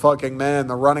Allar is the fucking man,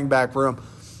 the running back room.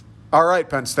 All right,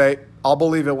 Penn State. I'll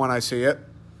believe it when I see it.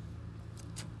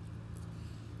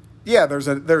 Yeah, there's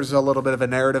a little bit of a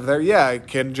narrative there. Yeah,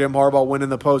 can Jim Harbaugh win in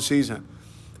the postseason?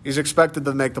 He's expected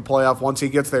to make the playoff once he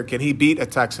gets there. Can he beat a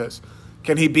Texas?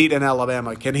 Can he beat an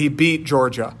Alabama? Can he beat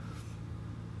Georgia?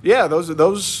 Yeah, those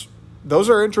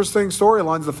are interesting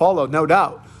storylines to follow, no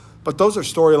doubt. But those are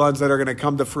storylines that are going to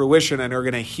come to fruition and are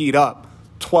going to heat up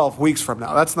 12 weeks from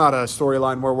now. That's not a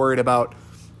storyline we're worried about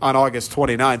on August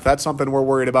 29th. That's something we're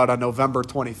worried about on November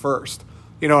 21st.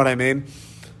 You know what I mean?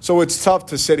 So it's tough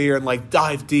to sit here and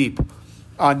dive deep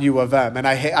on U of M. And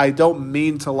I don't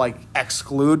mean to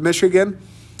exclude Michigan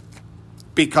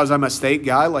because I'm a state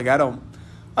guy.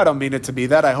 I don't mean it to be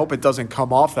that. I hope it doesn't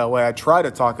come off that way. I try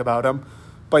to talk about them.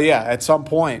 But yeah, at some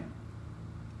point,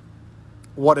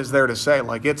 what is there to say?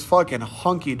 It's fucking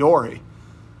hunky-dory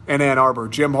in Ann Arbor.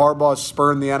 Jim Harbaugh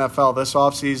spurned the NFL this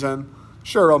offseason.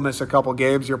 Sure, he'll miss a couple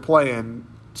games. You're playing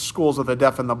schools of the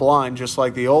deaf and the blind, just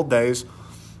like the old days.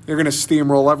 You're going to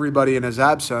steamroll everybody in his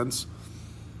absence.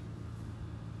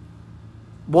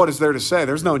 What is there to say?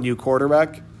 There's no new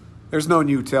quarterback. There's no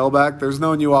new tailback. There's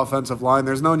no new offensive line.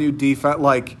 There's no new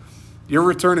defense. You're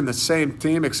returning the same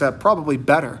team, except probably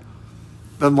better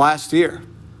than last year.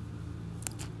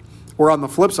 We're on the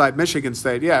flip side, Michigan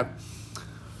State. Yeah,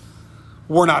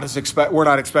 we're not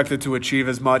expected to achieve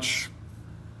as much.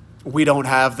 We don't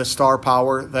have the star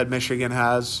power that Michigan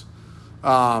has.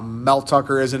 Mel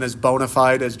Tucker isn't as bona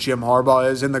fide as Jim Harbaugh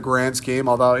is in the grand scheme,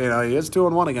 although he is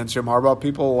 2-1 against Jim Harbaugh.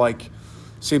 People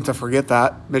seem to forget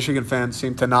that. Michigan fans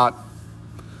seem to not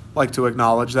like to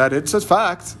acknowledge that. It's a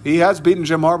fact. He has beaten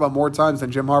Jim Harbaugh more times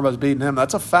than Jim Harbaugh's beaten him.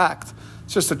 That's a fact.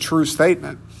 It's just a true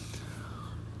statement.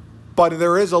 But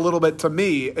there is a little bit, to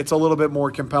me, it's a little bit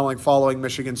more compelling following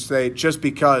Michigan State just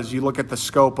because you look at the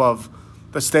scope of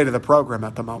the state of the program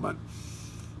at the moment.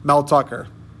 Mel Tucker,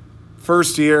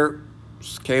 first year,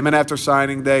 came in after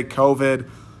signing day, COVID,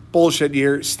 bullshit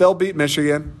year, still beat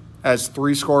Michigan as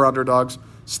 3-score underdogs,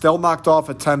 Still knocked off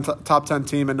a top 10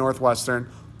 team in Northwestern.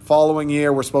 Following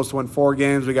year, we're supposed to win 4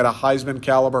 games. We got a Heisman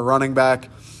caliber running back.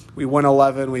 We win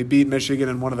 11. We beat Michigan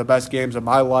in one of the best games of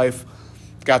my life.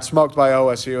 Got smoked by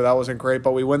OSU. That wasn't great,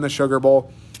 but we win the Sugar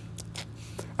Bowl.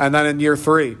 And then in year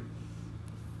 3,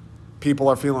 people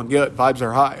are feeling good. Vibes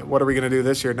are high. What are we going to do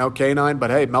this year? No K9, but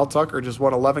hey, Mel Tucker just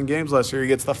won 11 games last year. He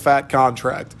gets the fat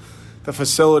contract. The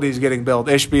facility's getting built.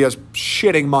 Ishbia is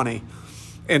shitting money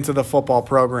into the football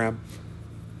program.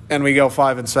 And we go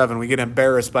 5-7. We get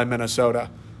embarrassed by Minnesota,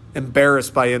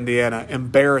 embarrassed by Indiana,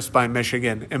 embarrassed by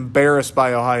Michigan, embarrassed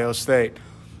by Ohio State.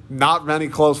 Not many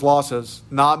close losses.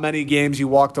 Not many games you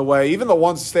walked away. Even the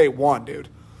ones State won, dude.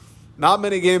 Not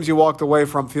many games you walked away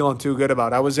from feeling too good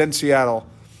about. I was in Seattle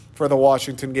for the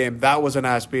Washington game. That was an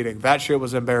ass beating. That shit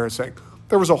was embarrassing.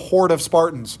 There was a horde of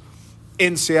Spartans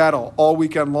in Seattle all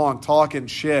weekend long talking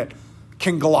shit,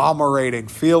 conglomerating,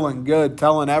 feeling good,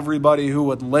 telling everybody who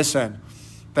would listen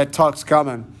that Tuck's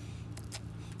coming.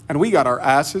 And we got our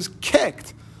asses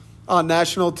kicked on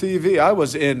national TV. I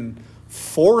was in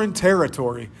foreign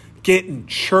territory getting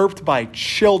chirped by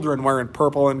children wearing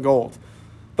purple and gold.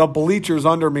 The bleachers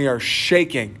under me are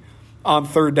shaking on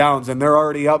 3rd downs, and they're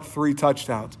already up 3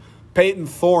 touchdowns. Peyton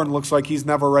Thorne looks like he's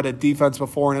never read a defense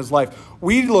before in his life.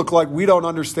 We look like we don't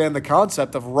understand the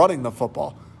concept of running the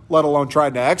football, let alone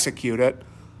trying to execute it.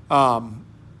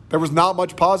 There was not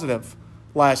much positive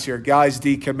last year. Guys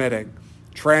decommitting,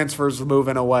 transfers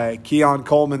moving away. Keon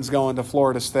Coleman's going to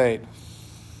Florida State.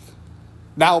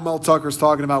 Now Mel Tucker's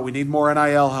talking about we need more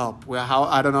NIL help.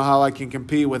 I don't know how I can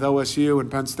compete with OSU and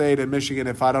Penn State and Michigan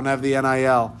if I don't have the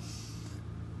NIL.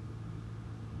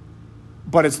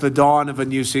 But it's the dawn of a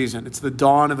new season. It's the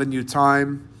dawn of a new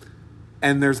time.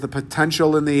 And there's the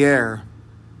potential in the air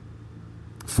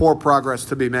for progress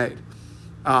to be made.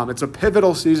 It's a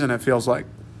pivotal season, it feels like,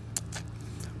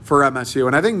 for MSU.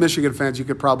 And I think Michigan fans, you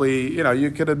could probably,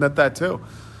 you could admit that too.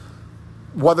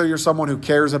 Whether you're someone who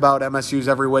cares about MSU's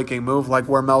every waking move, like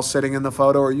where Mel's sitting in the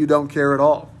photo, or you don't care at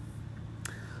all.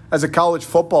 As a college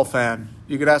football fan,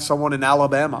 you could ask someone in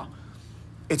Alabama.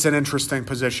 It's an interesting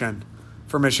position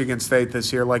for Michigan State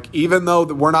this year. Like, even though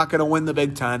we're not going to win the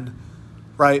Big Ten,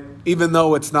 right? Even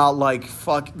though it's not like,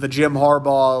 fuck the Jim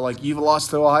Harbaugh, like you've lost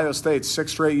to Ohio State 6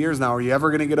 straight years now. Are you ever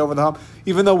going to get over the hump?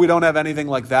 Even though we don't have anything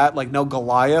like that, like no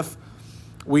Goliath,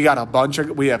 we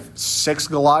have 6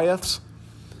 Goliaths.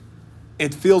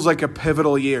 It feels like a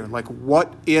pivotal year. Like,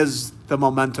 what is the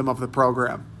momentum of the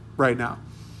program right now?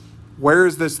 Where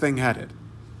is this thing headed?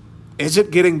 Is it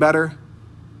getting better?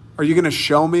 Are you going to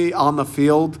show me on the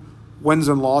field wins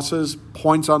and losses,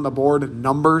 points on the board,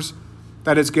 numbers,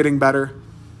 that it's getting better?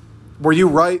 Were you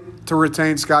right to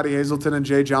retain Scotty Hazelton and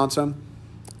Jay Johnson?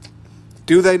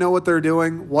 Do they know what they're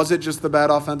doing? Was it just the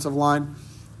bad offensive line?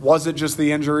 Was it just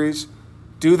the injuries?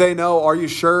 Do they know? Are you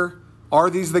sure? Are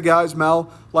these the guys,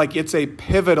 Mel? Like, it's a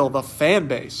pivotal, the fan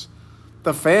base.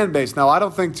 The fan base. Now, I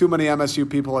don't think too many MSU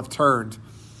people have turned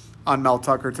on Mel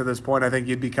Tucker to this point. I think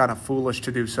you'd be kind of foolish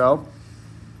to do so.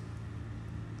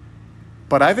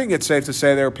 But I think it's safe to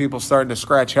say there are people starting to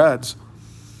scratch heads.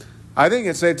 I think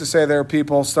it's safe to say there are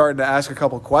people starting to ask a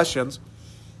couple questions.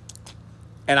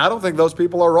 And I don't think those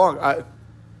people are wrong.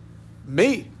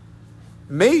 Me,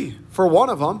 for one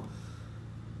of them.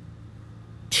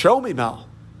 Show me, Mel.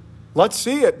 Let's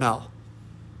see it, Mel.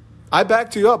 I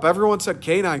backed you up. Everyone said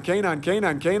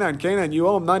K9. You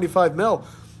owe him $95 million.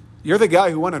 You're the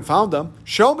guy who went and found them.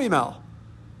 Show me, Mel.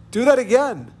 Do that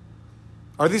again.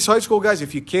 Are these high school guys,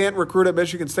 if you can't recruit at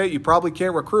Michigan State, you probably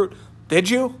can't recruit. Did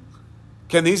you?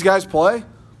 Can these guys play?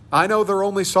 I know they're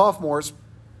only sophomores.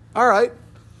 All right.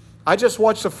 I just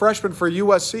watched a freshman for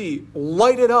USC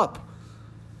light it up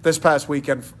this past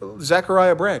weekend,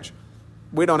 Zachariah Branch.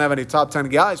 We don't have any top 10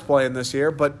 guys playing this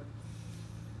year, but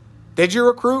did you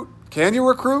recruit? Can you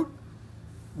recruit?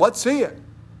 Let's see it.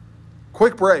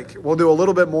 Quick break. We'll do a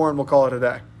little bit more and we'll call it a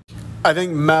day. I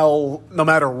think Mel, no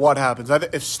matter what happens,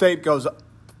 if State goes,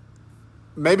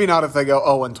 maybe not if they go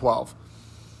 0-12,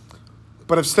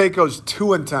 but if State goes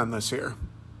 2-10 this year,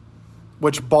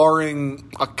 which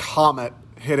barring a comet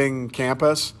hitting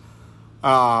campus,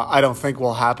 I don't think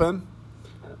will happen.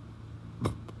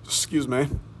 Excuse me.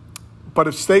 But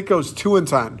if State goes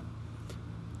 2-10,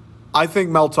 I think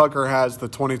Mel Tucker has the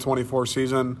 2024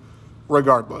 season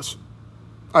regardless.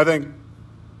 I think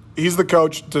he's the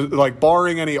coach to, like,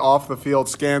 barring any off-the-field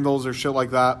scandals or shit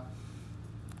like that.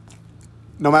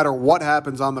 No matter what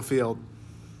happens on the field,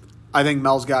 I think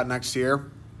Mel's got next year.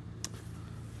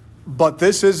 But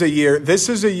this is a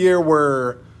year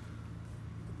where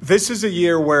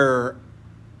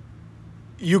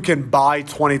you can buy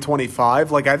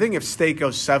 2025. Like, I think if State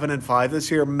goes 7-5 this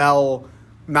year, Mel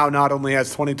now not only has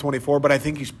 2024, but I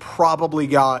think he's probably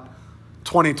got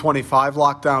 2025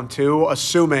 locked down too,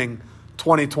 assuming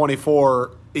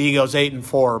 2024 he goes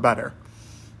 8-4 or better.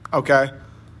 Okay?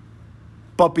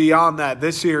 But beyond that,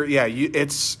 this year, yeah,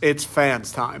 it's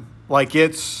fans time. Like,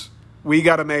 we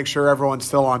got to make sure everyone's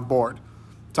still on board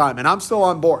time. And I'm still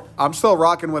on board. I'm still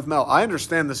rocking with Mel. I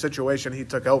understand the situation he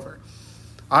took over.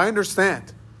 I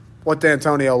understand what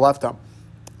D'Antonio left him.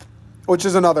 Which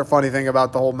is another funny thing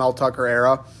about the whole Mel Tucker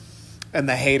era and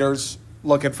the haters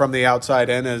looking from the outside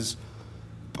in is,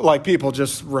 like, people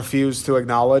just refuse to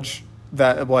acknowledge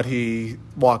that what he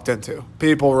walked into.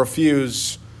 People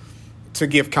refuse to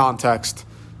give context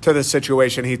to the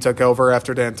situation he took over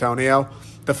after D'Antonio.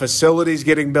 The facilities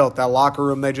getting built, that locker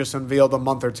room they just unveiled a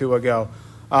month or two ago.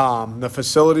 The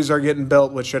facilities are getting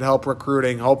built, which should help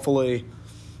recruiting. Hopefully,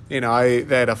 they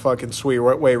had a fucking sweet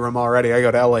weight room already. I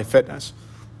go to LA Fitness.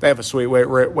 They have a sweet weight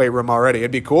room already.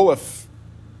 It'd be cool if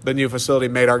the new facility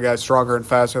made our guys stronger and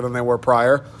faster than they were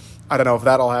prior. I don't know if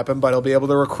that'll happen, but he'll be able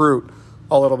to recruit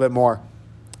a little bit more.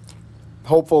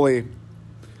 Hopefully,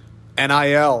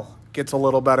 NIL gets a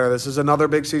little better. This is another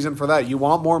big season for that. You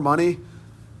want more money?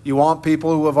 You want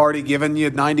people who have already given you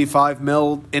 $95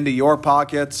 million into your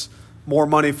pockets, more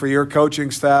money for your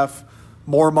coaching staff,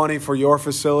 more money for your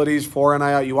facilities, for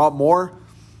NIL. You want more?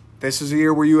 This is a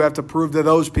year where you have to prove to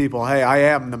those people, hey, I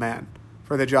am the man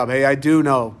for the job. Hey, I do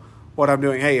know what I'm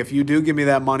doing. Hey, if you do give me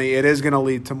that money, it is going to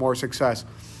lead to more success.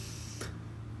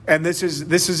 And this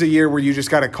is a year where you just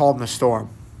got to calm the storm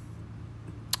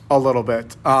a little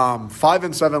bit.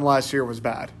 5-7 last year was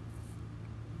bad.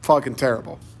 Fucking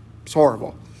terrible. It's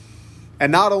horrible.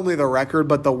 And not only the record,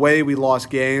 but the way we lost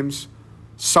games.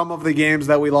 Some of the games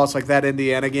that we lost, like that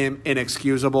Indiana game,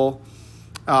 inexcusable.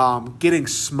 Getting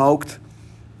smoked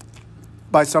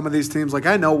by some of these teams. Like,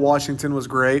 I know Washington was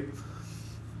great.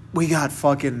 We got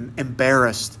fucking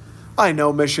embarrassed. I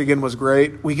know Michigan was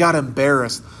great. We got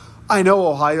embarrassed. I know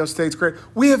Ohio State's great.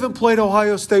 We haven't played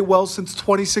Ohio State well since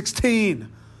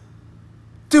 2016.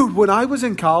 Dude, when I was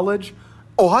in college,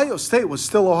 Ohio State was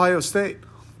still Ohio State.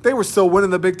 They were still winning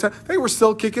the Big Ten. They were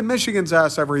still kicking Michigan's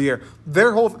ass every year.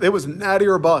 It was natty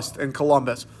or bust in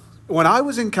Columbus. When I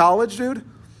was in college, dude,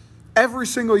 every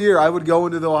single year I would go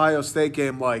into the Ohio State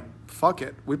game like, fuck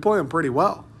it. We play them pretty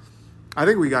well. I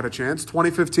think we got a chance.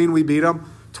 2015, we beat them.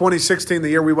 2016, the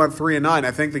year we went 3-9.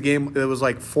 I think the game, it was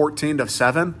like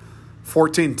 14-7,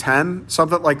 14-10,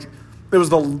 something like. It was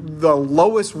the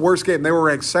lowest, worst game. They were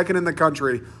ranked second in the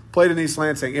country, played in East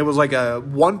Lansing. It was like a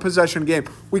one-possession game.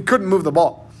 We couldn't move the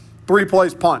ball. 3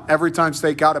 plays punt every time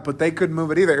State got it, but they couldn't move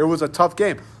it either. It was a tough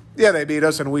game. Yeah, they beat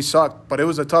us and we sucked, but it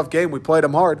was a tough game. We played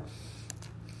them hard.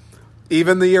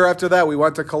 Even the year after that, we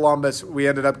went to Columbus. We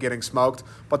ended up getting smoked.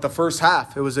 But the first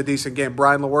half, it was a decent game.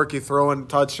 Brian Lewerke throwing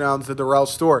touchdowns to Darrell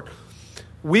Stewart.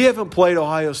 We haven't played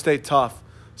Ohio State tough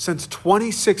since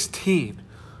 2016,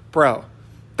 bro.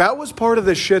 That was part of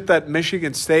the shit that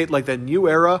Michigan State, like the new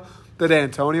era, the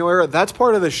D'Antonio era, that's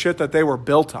part of the shit that they were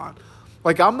built on.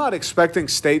 Like, I'm not expecting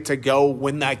State to go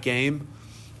win that game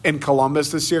in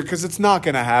Columbus this year because it's not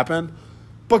going to happen.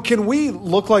 But can we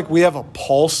look like we have a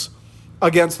pulse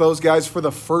against those guys for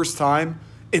the first time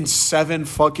in 7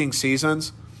 fucking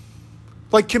seasons?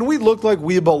 Like, can we look like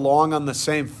we belong on the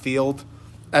same field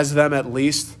as them at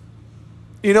least?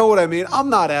 You know what I mean?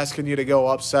 I'm not asking you to go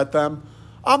upset them.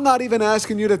 I'm not even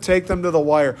asking you to take them to the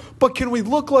wire. But can we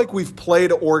look like we've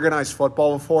played organized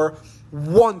football before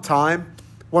one time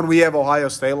when we have Ohio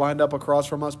State lined up across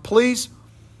from us? Please?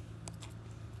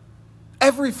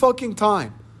 Every fucking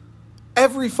time.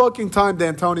 Every fucking time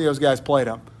D'Antonio's guys played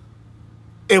them.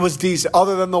 It was decent.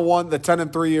 Other than the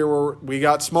 10-3 year where we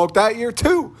got smoked that year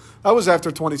too. That was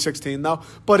after 2016 though.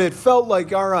 But it felt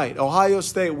like, all right, Ohio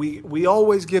State, we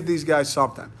always give these guys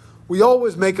something. We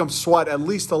always make them sweat at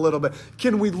least a little bit.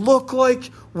 Can we look like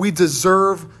we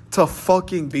deserve to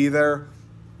fucking be there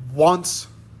once?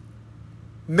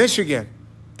 Michigan,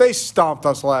 they stomped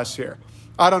us last year.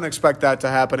 I don't expect that to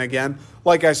happen again.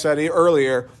 Like I said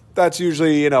earlier, that's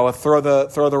usually, a throw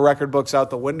the record books out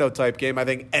the window type game. I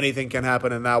think anything can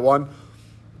happen in that one.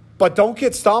 But don't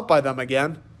get stomped by them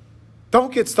again.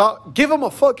 Don't get stopped. Give them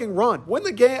a fucking run. Win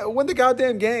the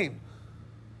goddamn game.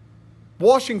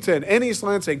 Washington and East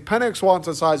Lansing, Penix wants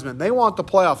a Heisman. They want the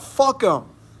playoff. Fuck them.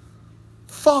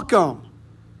 Fuck them.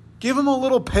 Give them a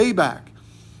little payback.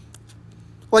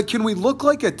 Like, can we look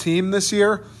like a team this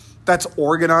year that's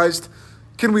organized?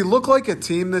 Can we look like a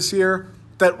team this year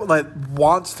that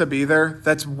wants to be there,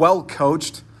 that's well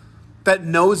coached, that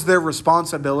knows their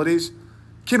responsibilities?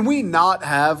 Can we not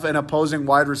have an opposing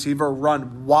wide receiver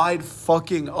run wide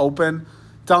fucking open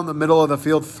down the middle of the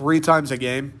field 3 times a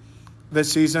game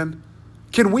this season?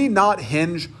 Can we not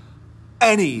hinge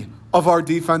any of our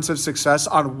defensive success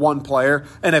on one player,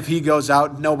 and if he goes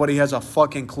out, nobody has a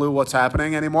fucking clue what's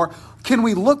happening anymore? Can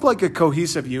we look like a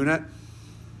cohesive unit?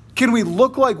 Can we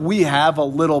look like we have a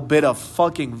little bit of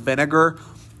fucking vinegar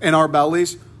in our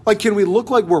bellies? Like, can we look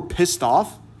like we're pissed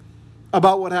off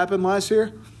about what happened last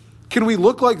year? Can we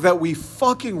look like that we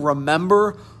fucking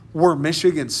remember we're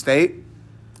Michigan State?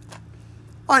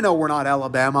 I know we're not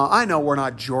Alabama. I know we're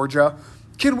not Georgia.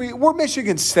 We're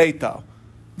Michigan State, though.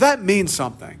 That means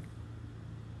something.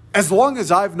 As long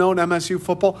as I've known MSU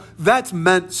football, that's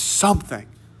meant something.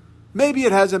 Maybe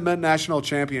it hasn't meant national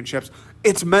championships.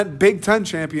 It's meant Big Ten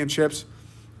championships.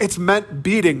 It's meant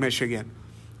beating Michigan.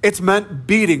 It's meant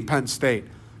beating Penn State.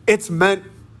 It's meant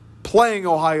playing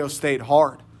Ohio State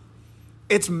hard.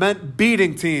 It's meant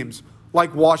beating teams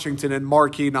like Washington in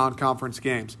marquee non-conference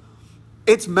games.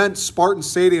 It's meant Spartan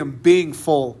Stadium being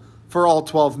full for all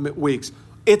 12 weeks.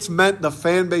 It's meant the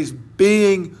fan base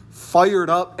being fired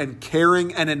up and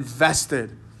caring and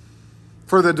invested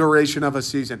for the duration of a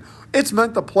season. It's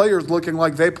meant the players looking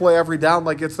like they play every down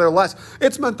like it's their last.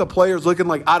 It's meant the players looking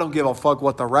like, I don't give a fuck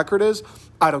what the record is.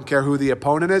 I don't care who the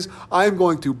opponent is. I am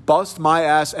going to bust my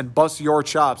ass and bust your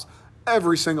chops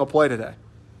every single play today.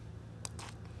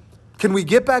 Can we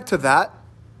get back to that?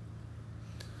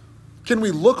 Can we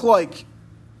look like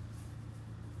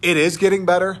it is getting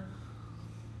better?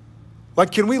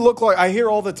 Like, can we look like, I hear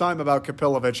all the time about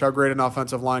Kapilovic, how great an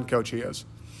offensive line coach he is.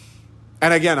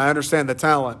 And again, I understand the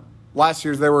talent. Last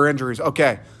year there were injuries.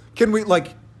 Okay. Can we,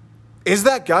 is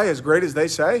that guy as great as they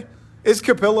say? Is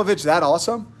Kapilovic that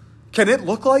awesome? Can it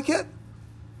look like it?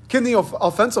 Can the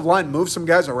offensive line move some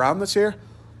guys around this year?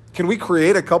 Can we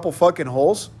create a couple fucking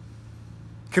holes?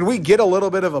 Can we get a little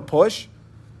bit of a push?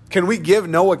 Can we give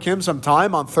Noah Kim some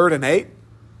time on 3rd and 8?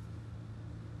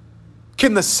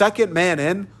 Can the second man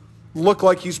in look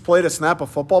like he's played a snap of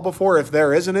football before if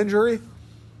there is an injury?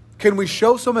 Can we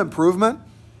show some improvement?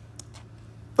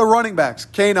 The running backs,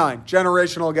 K9,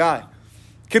 generational guy.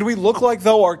 Can we look like,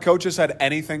 though, our coaches had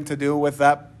anything to do with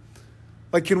that?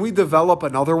 Like, can we develop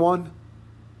another one?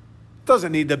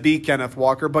 Doesn't need to be Kenneth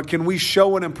Walker, but can we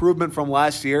show an improvement from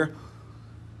last year?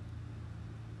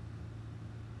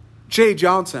 Jay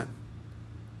Johnson.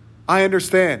 I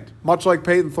understand. Much like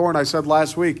Peyton Thorne, I said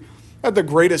last week, had the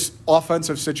greatest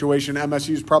offensive situation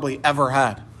MSU's probably ever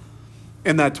had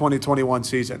in that 2021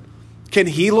 season. Can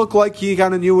he look like he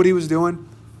kind of knew what he was doing?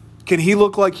 Can he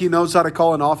look like he knows how to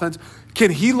call an offense?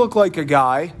 Can he look like a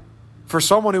guy, for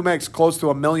someone who makes close to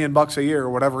 $1 million a year or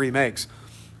whatever he makes,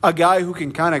 a guy who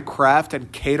can kind of craft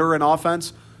and cater an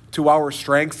offense to our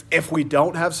strengths if we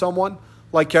don't have someone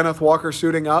like Kenneth Walker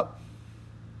suiting up?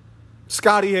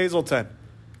 Scotty Hazelton.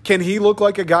 Can he look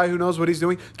like a guy who knows what he's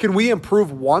doing? Can we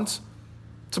improve once?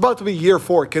 It's about to be year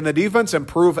 4. Can the defense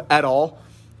improve at all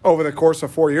over the course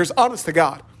of 4 years? Honest to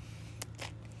God.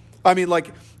 I mean,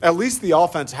 at least the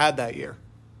offense had that year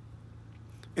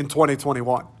in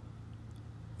 2021.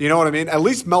 You know what I mean? At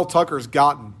least Mel Tucker's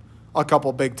gotten a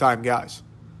couple big-time guys.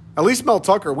 At least Mel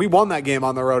Tucker, we won that game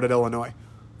on the road at Illinois.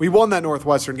 We won that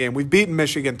Northwestern game. We've beaten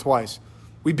Michigan twice.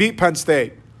 We beat Penn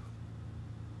State.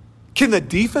 Can the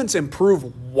defense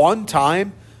improve one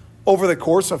time over the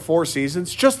course of 4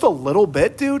 seasons? Just a little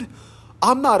bit, dude?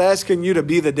 I'm not asking you to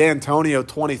be the D'Antonio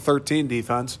 2013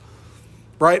 defense,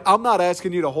 right? I'm not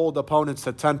asking you to hold opponents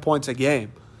to 10 points a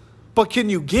game. But can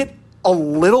you get a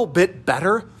little bit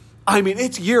better? I mean,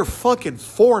 it's year fucking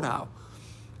 4 now.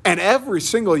 And every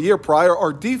single year prior,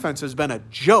 our defense has been a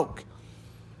joke.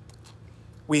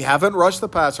 We haven't rushed the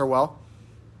passer well.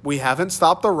 We haven't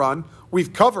stopped the run.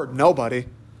 We've covered nobody.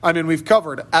 I mean, we've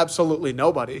covered absolutely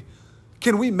nobody.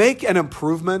 Can we make an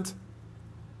improvement?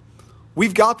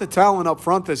 We've got the talent up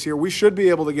front this year. We should be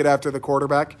able to get after the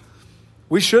quarterback.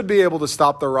 We should be able to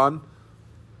stop the run.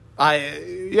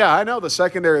 I know the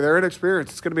secondary, they're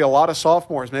inexperienced. It's going to be a lot of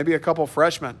sophomores, maybe a couple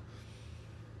freshmen.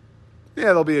 Yeah,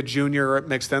 there'll be a junior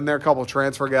mixed in there, a couple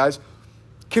transfer guys.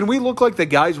 Can we look like the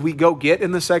guys we go get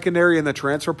in the secondary in the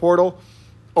transfer portal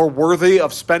are worthy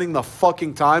of spending the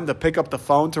fucking time to pick up the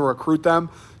phone to recruit them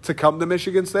to come to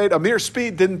Michigan State? Amir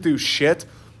Speed didn't do shit.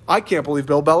 I can't believe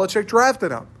Bill Belichick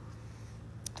drafted him.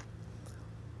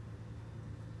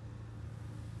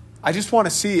 I want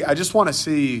to see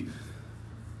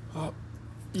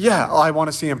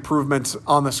improvements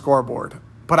on the scoreboard.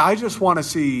 But I just want to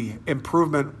see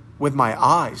improvement with my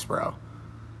eyes, bro.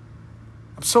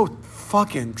 I'm so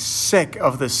fucking sick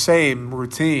of the same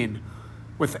routine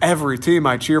with every team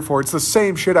I cheer for. It's the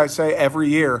same shit I say every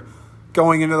year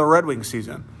going into the Red Wings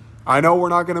season. I know we're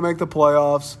not going to make the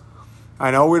playoffs.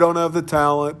 I know we don't have the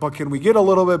talent, but can we get a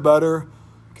little bit better?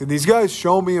 Can these guys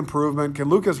show me improvement? Can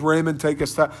Lucas Raymond take a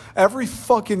step? Every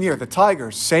fucking year, the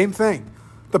Tigers, same thing.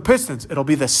 The Pistons, it'll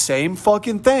be the same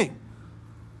fucking thing.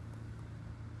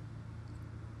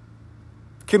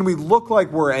 Can we look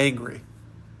like we're angry?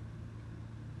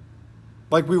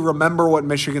 Like we remember what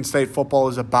Michigan State football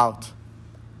is about?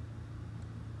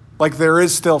 Like there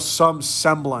is still some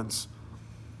semblance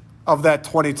of that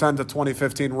 2010 to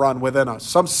 2015 run within us.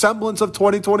 Some semblance of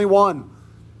 2021.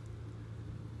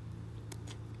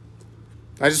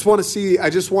 I just want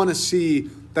to see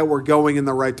that we're going in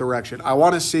the right direction. I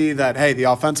want to see that, hey, the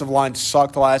offensive line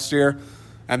sucked last year,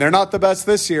 and they're not the best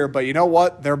this year, but you know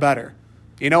what? They're better.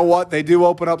 You know what? They do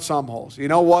open up some holes. You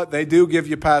know what? They do give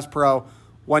you pass pro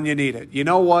when you need it. You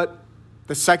know what?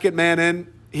 The second man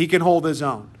in, he can hold his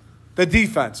own. The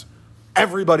defense,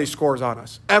 everybody scores on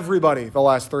us. Everybody the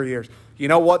last 3 years. You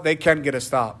know what? They can get a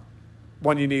stop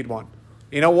when you need one.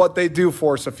 You know what? They do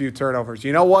force a few turnovers.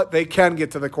 You know what? They can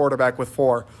get to the quarterback with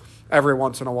 4 every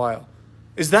once in a while.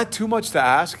 Is that too much to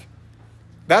ask?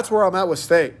 That's where I'm at with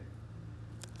State.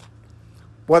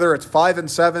 Whether it's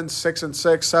 5-7,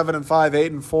 6-6,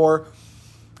 7-5, 8-4,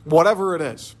 whatever it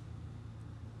is.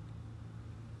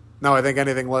 Now, I think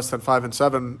anything less than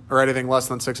 5-7 or anything less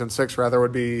than 6-6 rather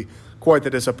would be quite the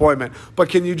disappointment. But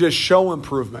can you just show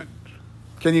improvement?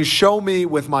 Can you show me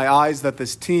with my eyes that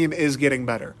this team is getting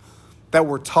better? That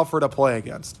we're tougher to play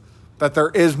against, that there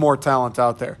is more talent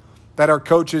out there, that our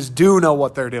coaches do know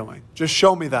what they're doing. Just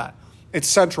show me that. It's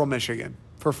Central Michigan,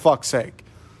 for fuck's sake.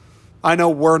 I know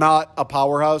we're not a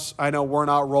powerhouse. I know we're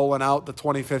not rolling out the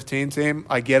 2015 team.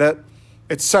 I get it.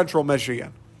 It's Central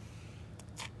Michigan.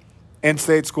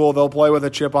 In-state school, they'll play with a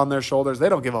chip on their shoulders. They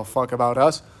don't give a fuck about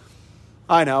us.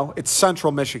 I know. It's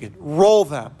Central Michigan. Roll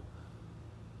them.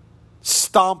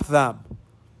 Stomp them.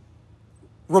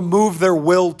 Remove their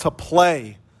will to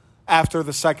play after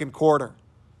the second quarter.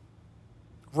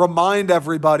 Remind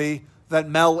everybody that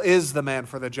Mel is the man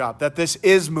for the job, that this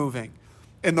is moving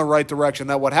in the right direction,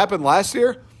 that what happened last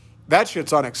year, that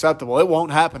shit's unacceptable. It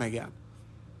won't happen again.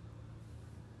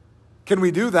 Can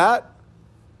we do that?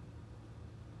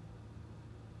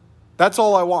 That's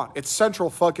all I want. It's Central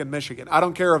fucking Michigan. I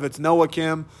don't care if it's Noah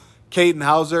Kim, Caden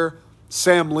Hauser,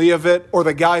 Sam Leavitt, or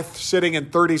the guy sitting in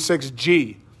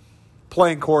 36G.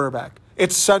 Playing quarterback.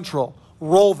 It's Central.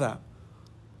 Roll them.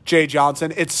 Jay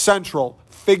Johnson. It's Central.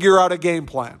 Figure out a game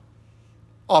plan.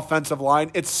 Offensive line.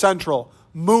 It's Central.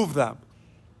 Move them.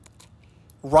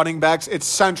 Running backs. It's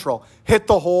Central. Hit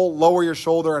the hole, lower your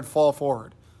shoulder, and fall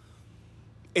forward.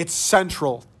 It's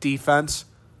Central. Defense.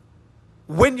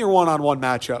 Win your one-on-one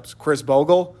matchups. Chris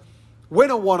Bogle.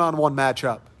 Win a one-on-one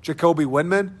matchup. Jacoby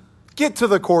Windman. Get to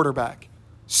the quarterback.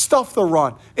 Stuff the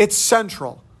run. It's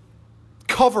Central.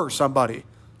 Cover somebody,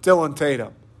 Dylan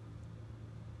Tatum.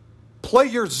 Play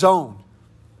your zone,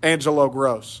 Angelo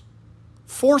Gross.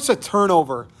 Force a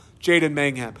turnover, Jaden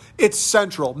Mangham. It's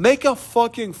Central. Make a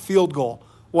fucking field goal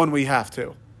when we have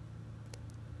to.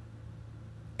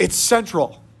 It's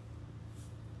Central.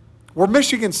 We're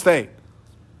Michigan State.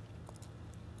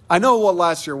 I know what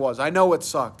last year was. I know it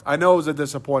sucked. I know it was a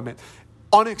disappointment.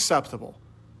 Unacceptable.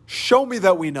 Show me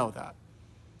that we know that.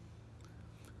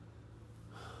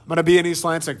 I'm going to be in East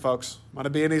Lansing, folks. I'm going to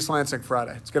be in East Lansing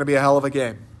Friday. It's going to be a hell of a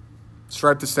game.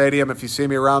 Stripe the stadium. If you see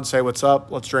me around, say what's up.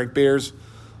 Let's drink beers.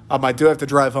 I do have to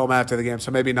drive home after the game,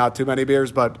 so maybe not too many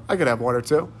beers, but I could have 1 or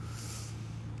 2.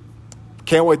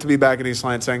 Can't wait to be back in East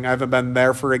Lansing. I haven't been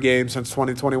there for a game since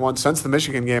 2021, since the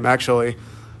Michigan game, actually.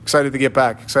 Excited to get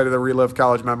back. Excited to relive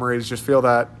college memories. Just feel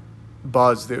that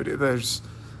buzz, dude. There's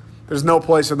no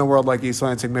place in the world like East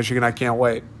Lansing, Michigan. I can't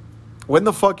wait. Win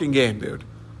the fucking game, dude.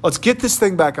 Let's get this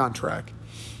thing back on track.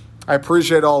 I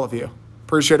appreciate all of you.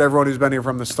 Appreciate everyone who's been here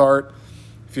from the start.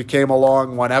 If you came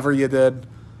along, whenever you did.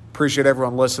 Appreciate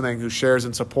everyone listening who shares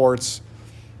and supports.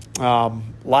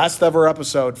 Last ever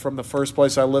episode from the first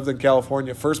place I lived in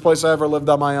California. First place I ever lived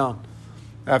on my own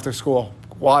after school.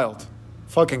 Wild.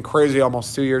 Fucking crazy.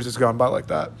 Almost 2 years has gone by like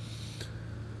that.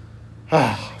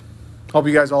 Hope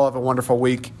you guys all have a wonderful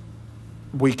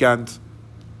weekend.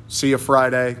 See you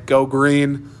Friday. Go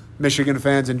green. Michigan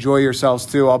fans, enjoy yourselves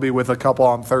too. I'll be with a couple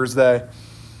on Thursday.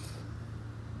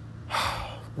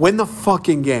 Win the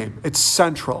fucking game. It's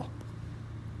Central.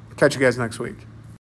 Catch you guys next week.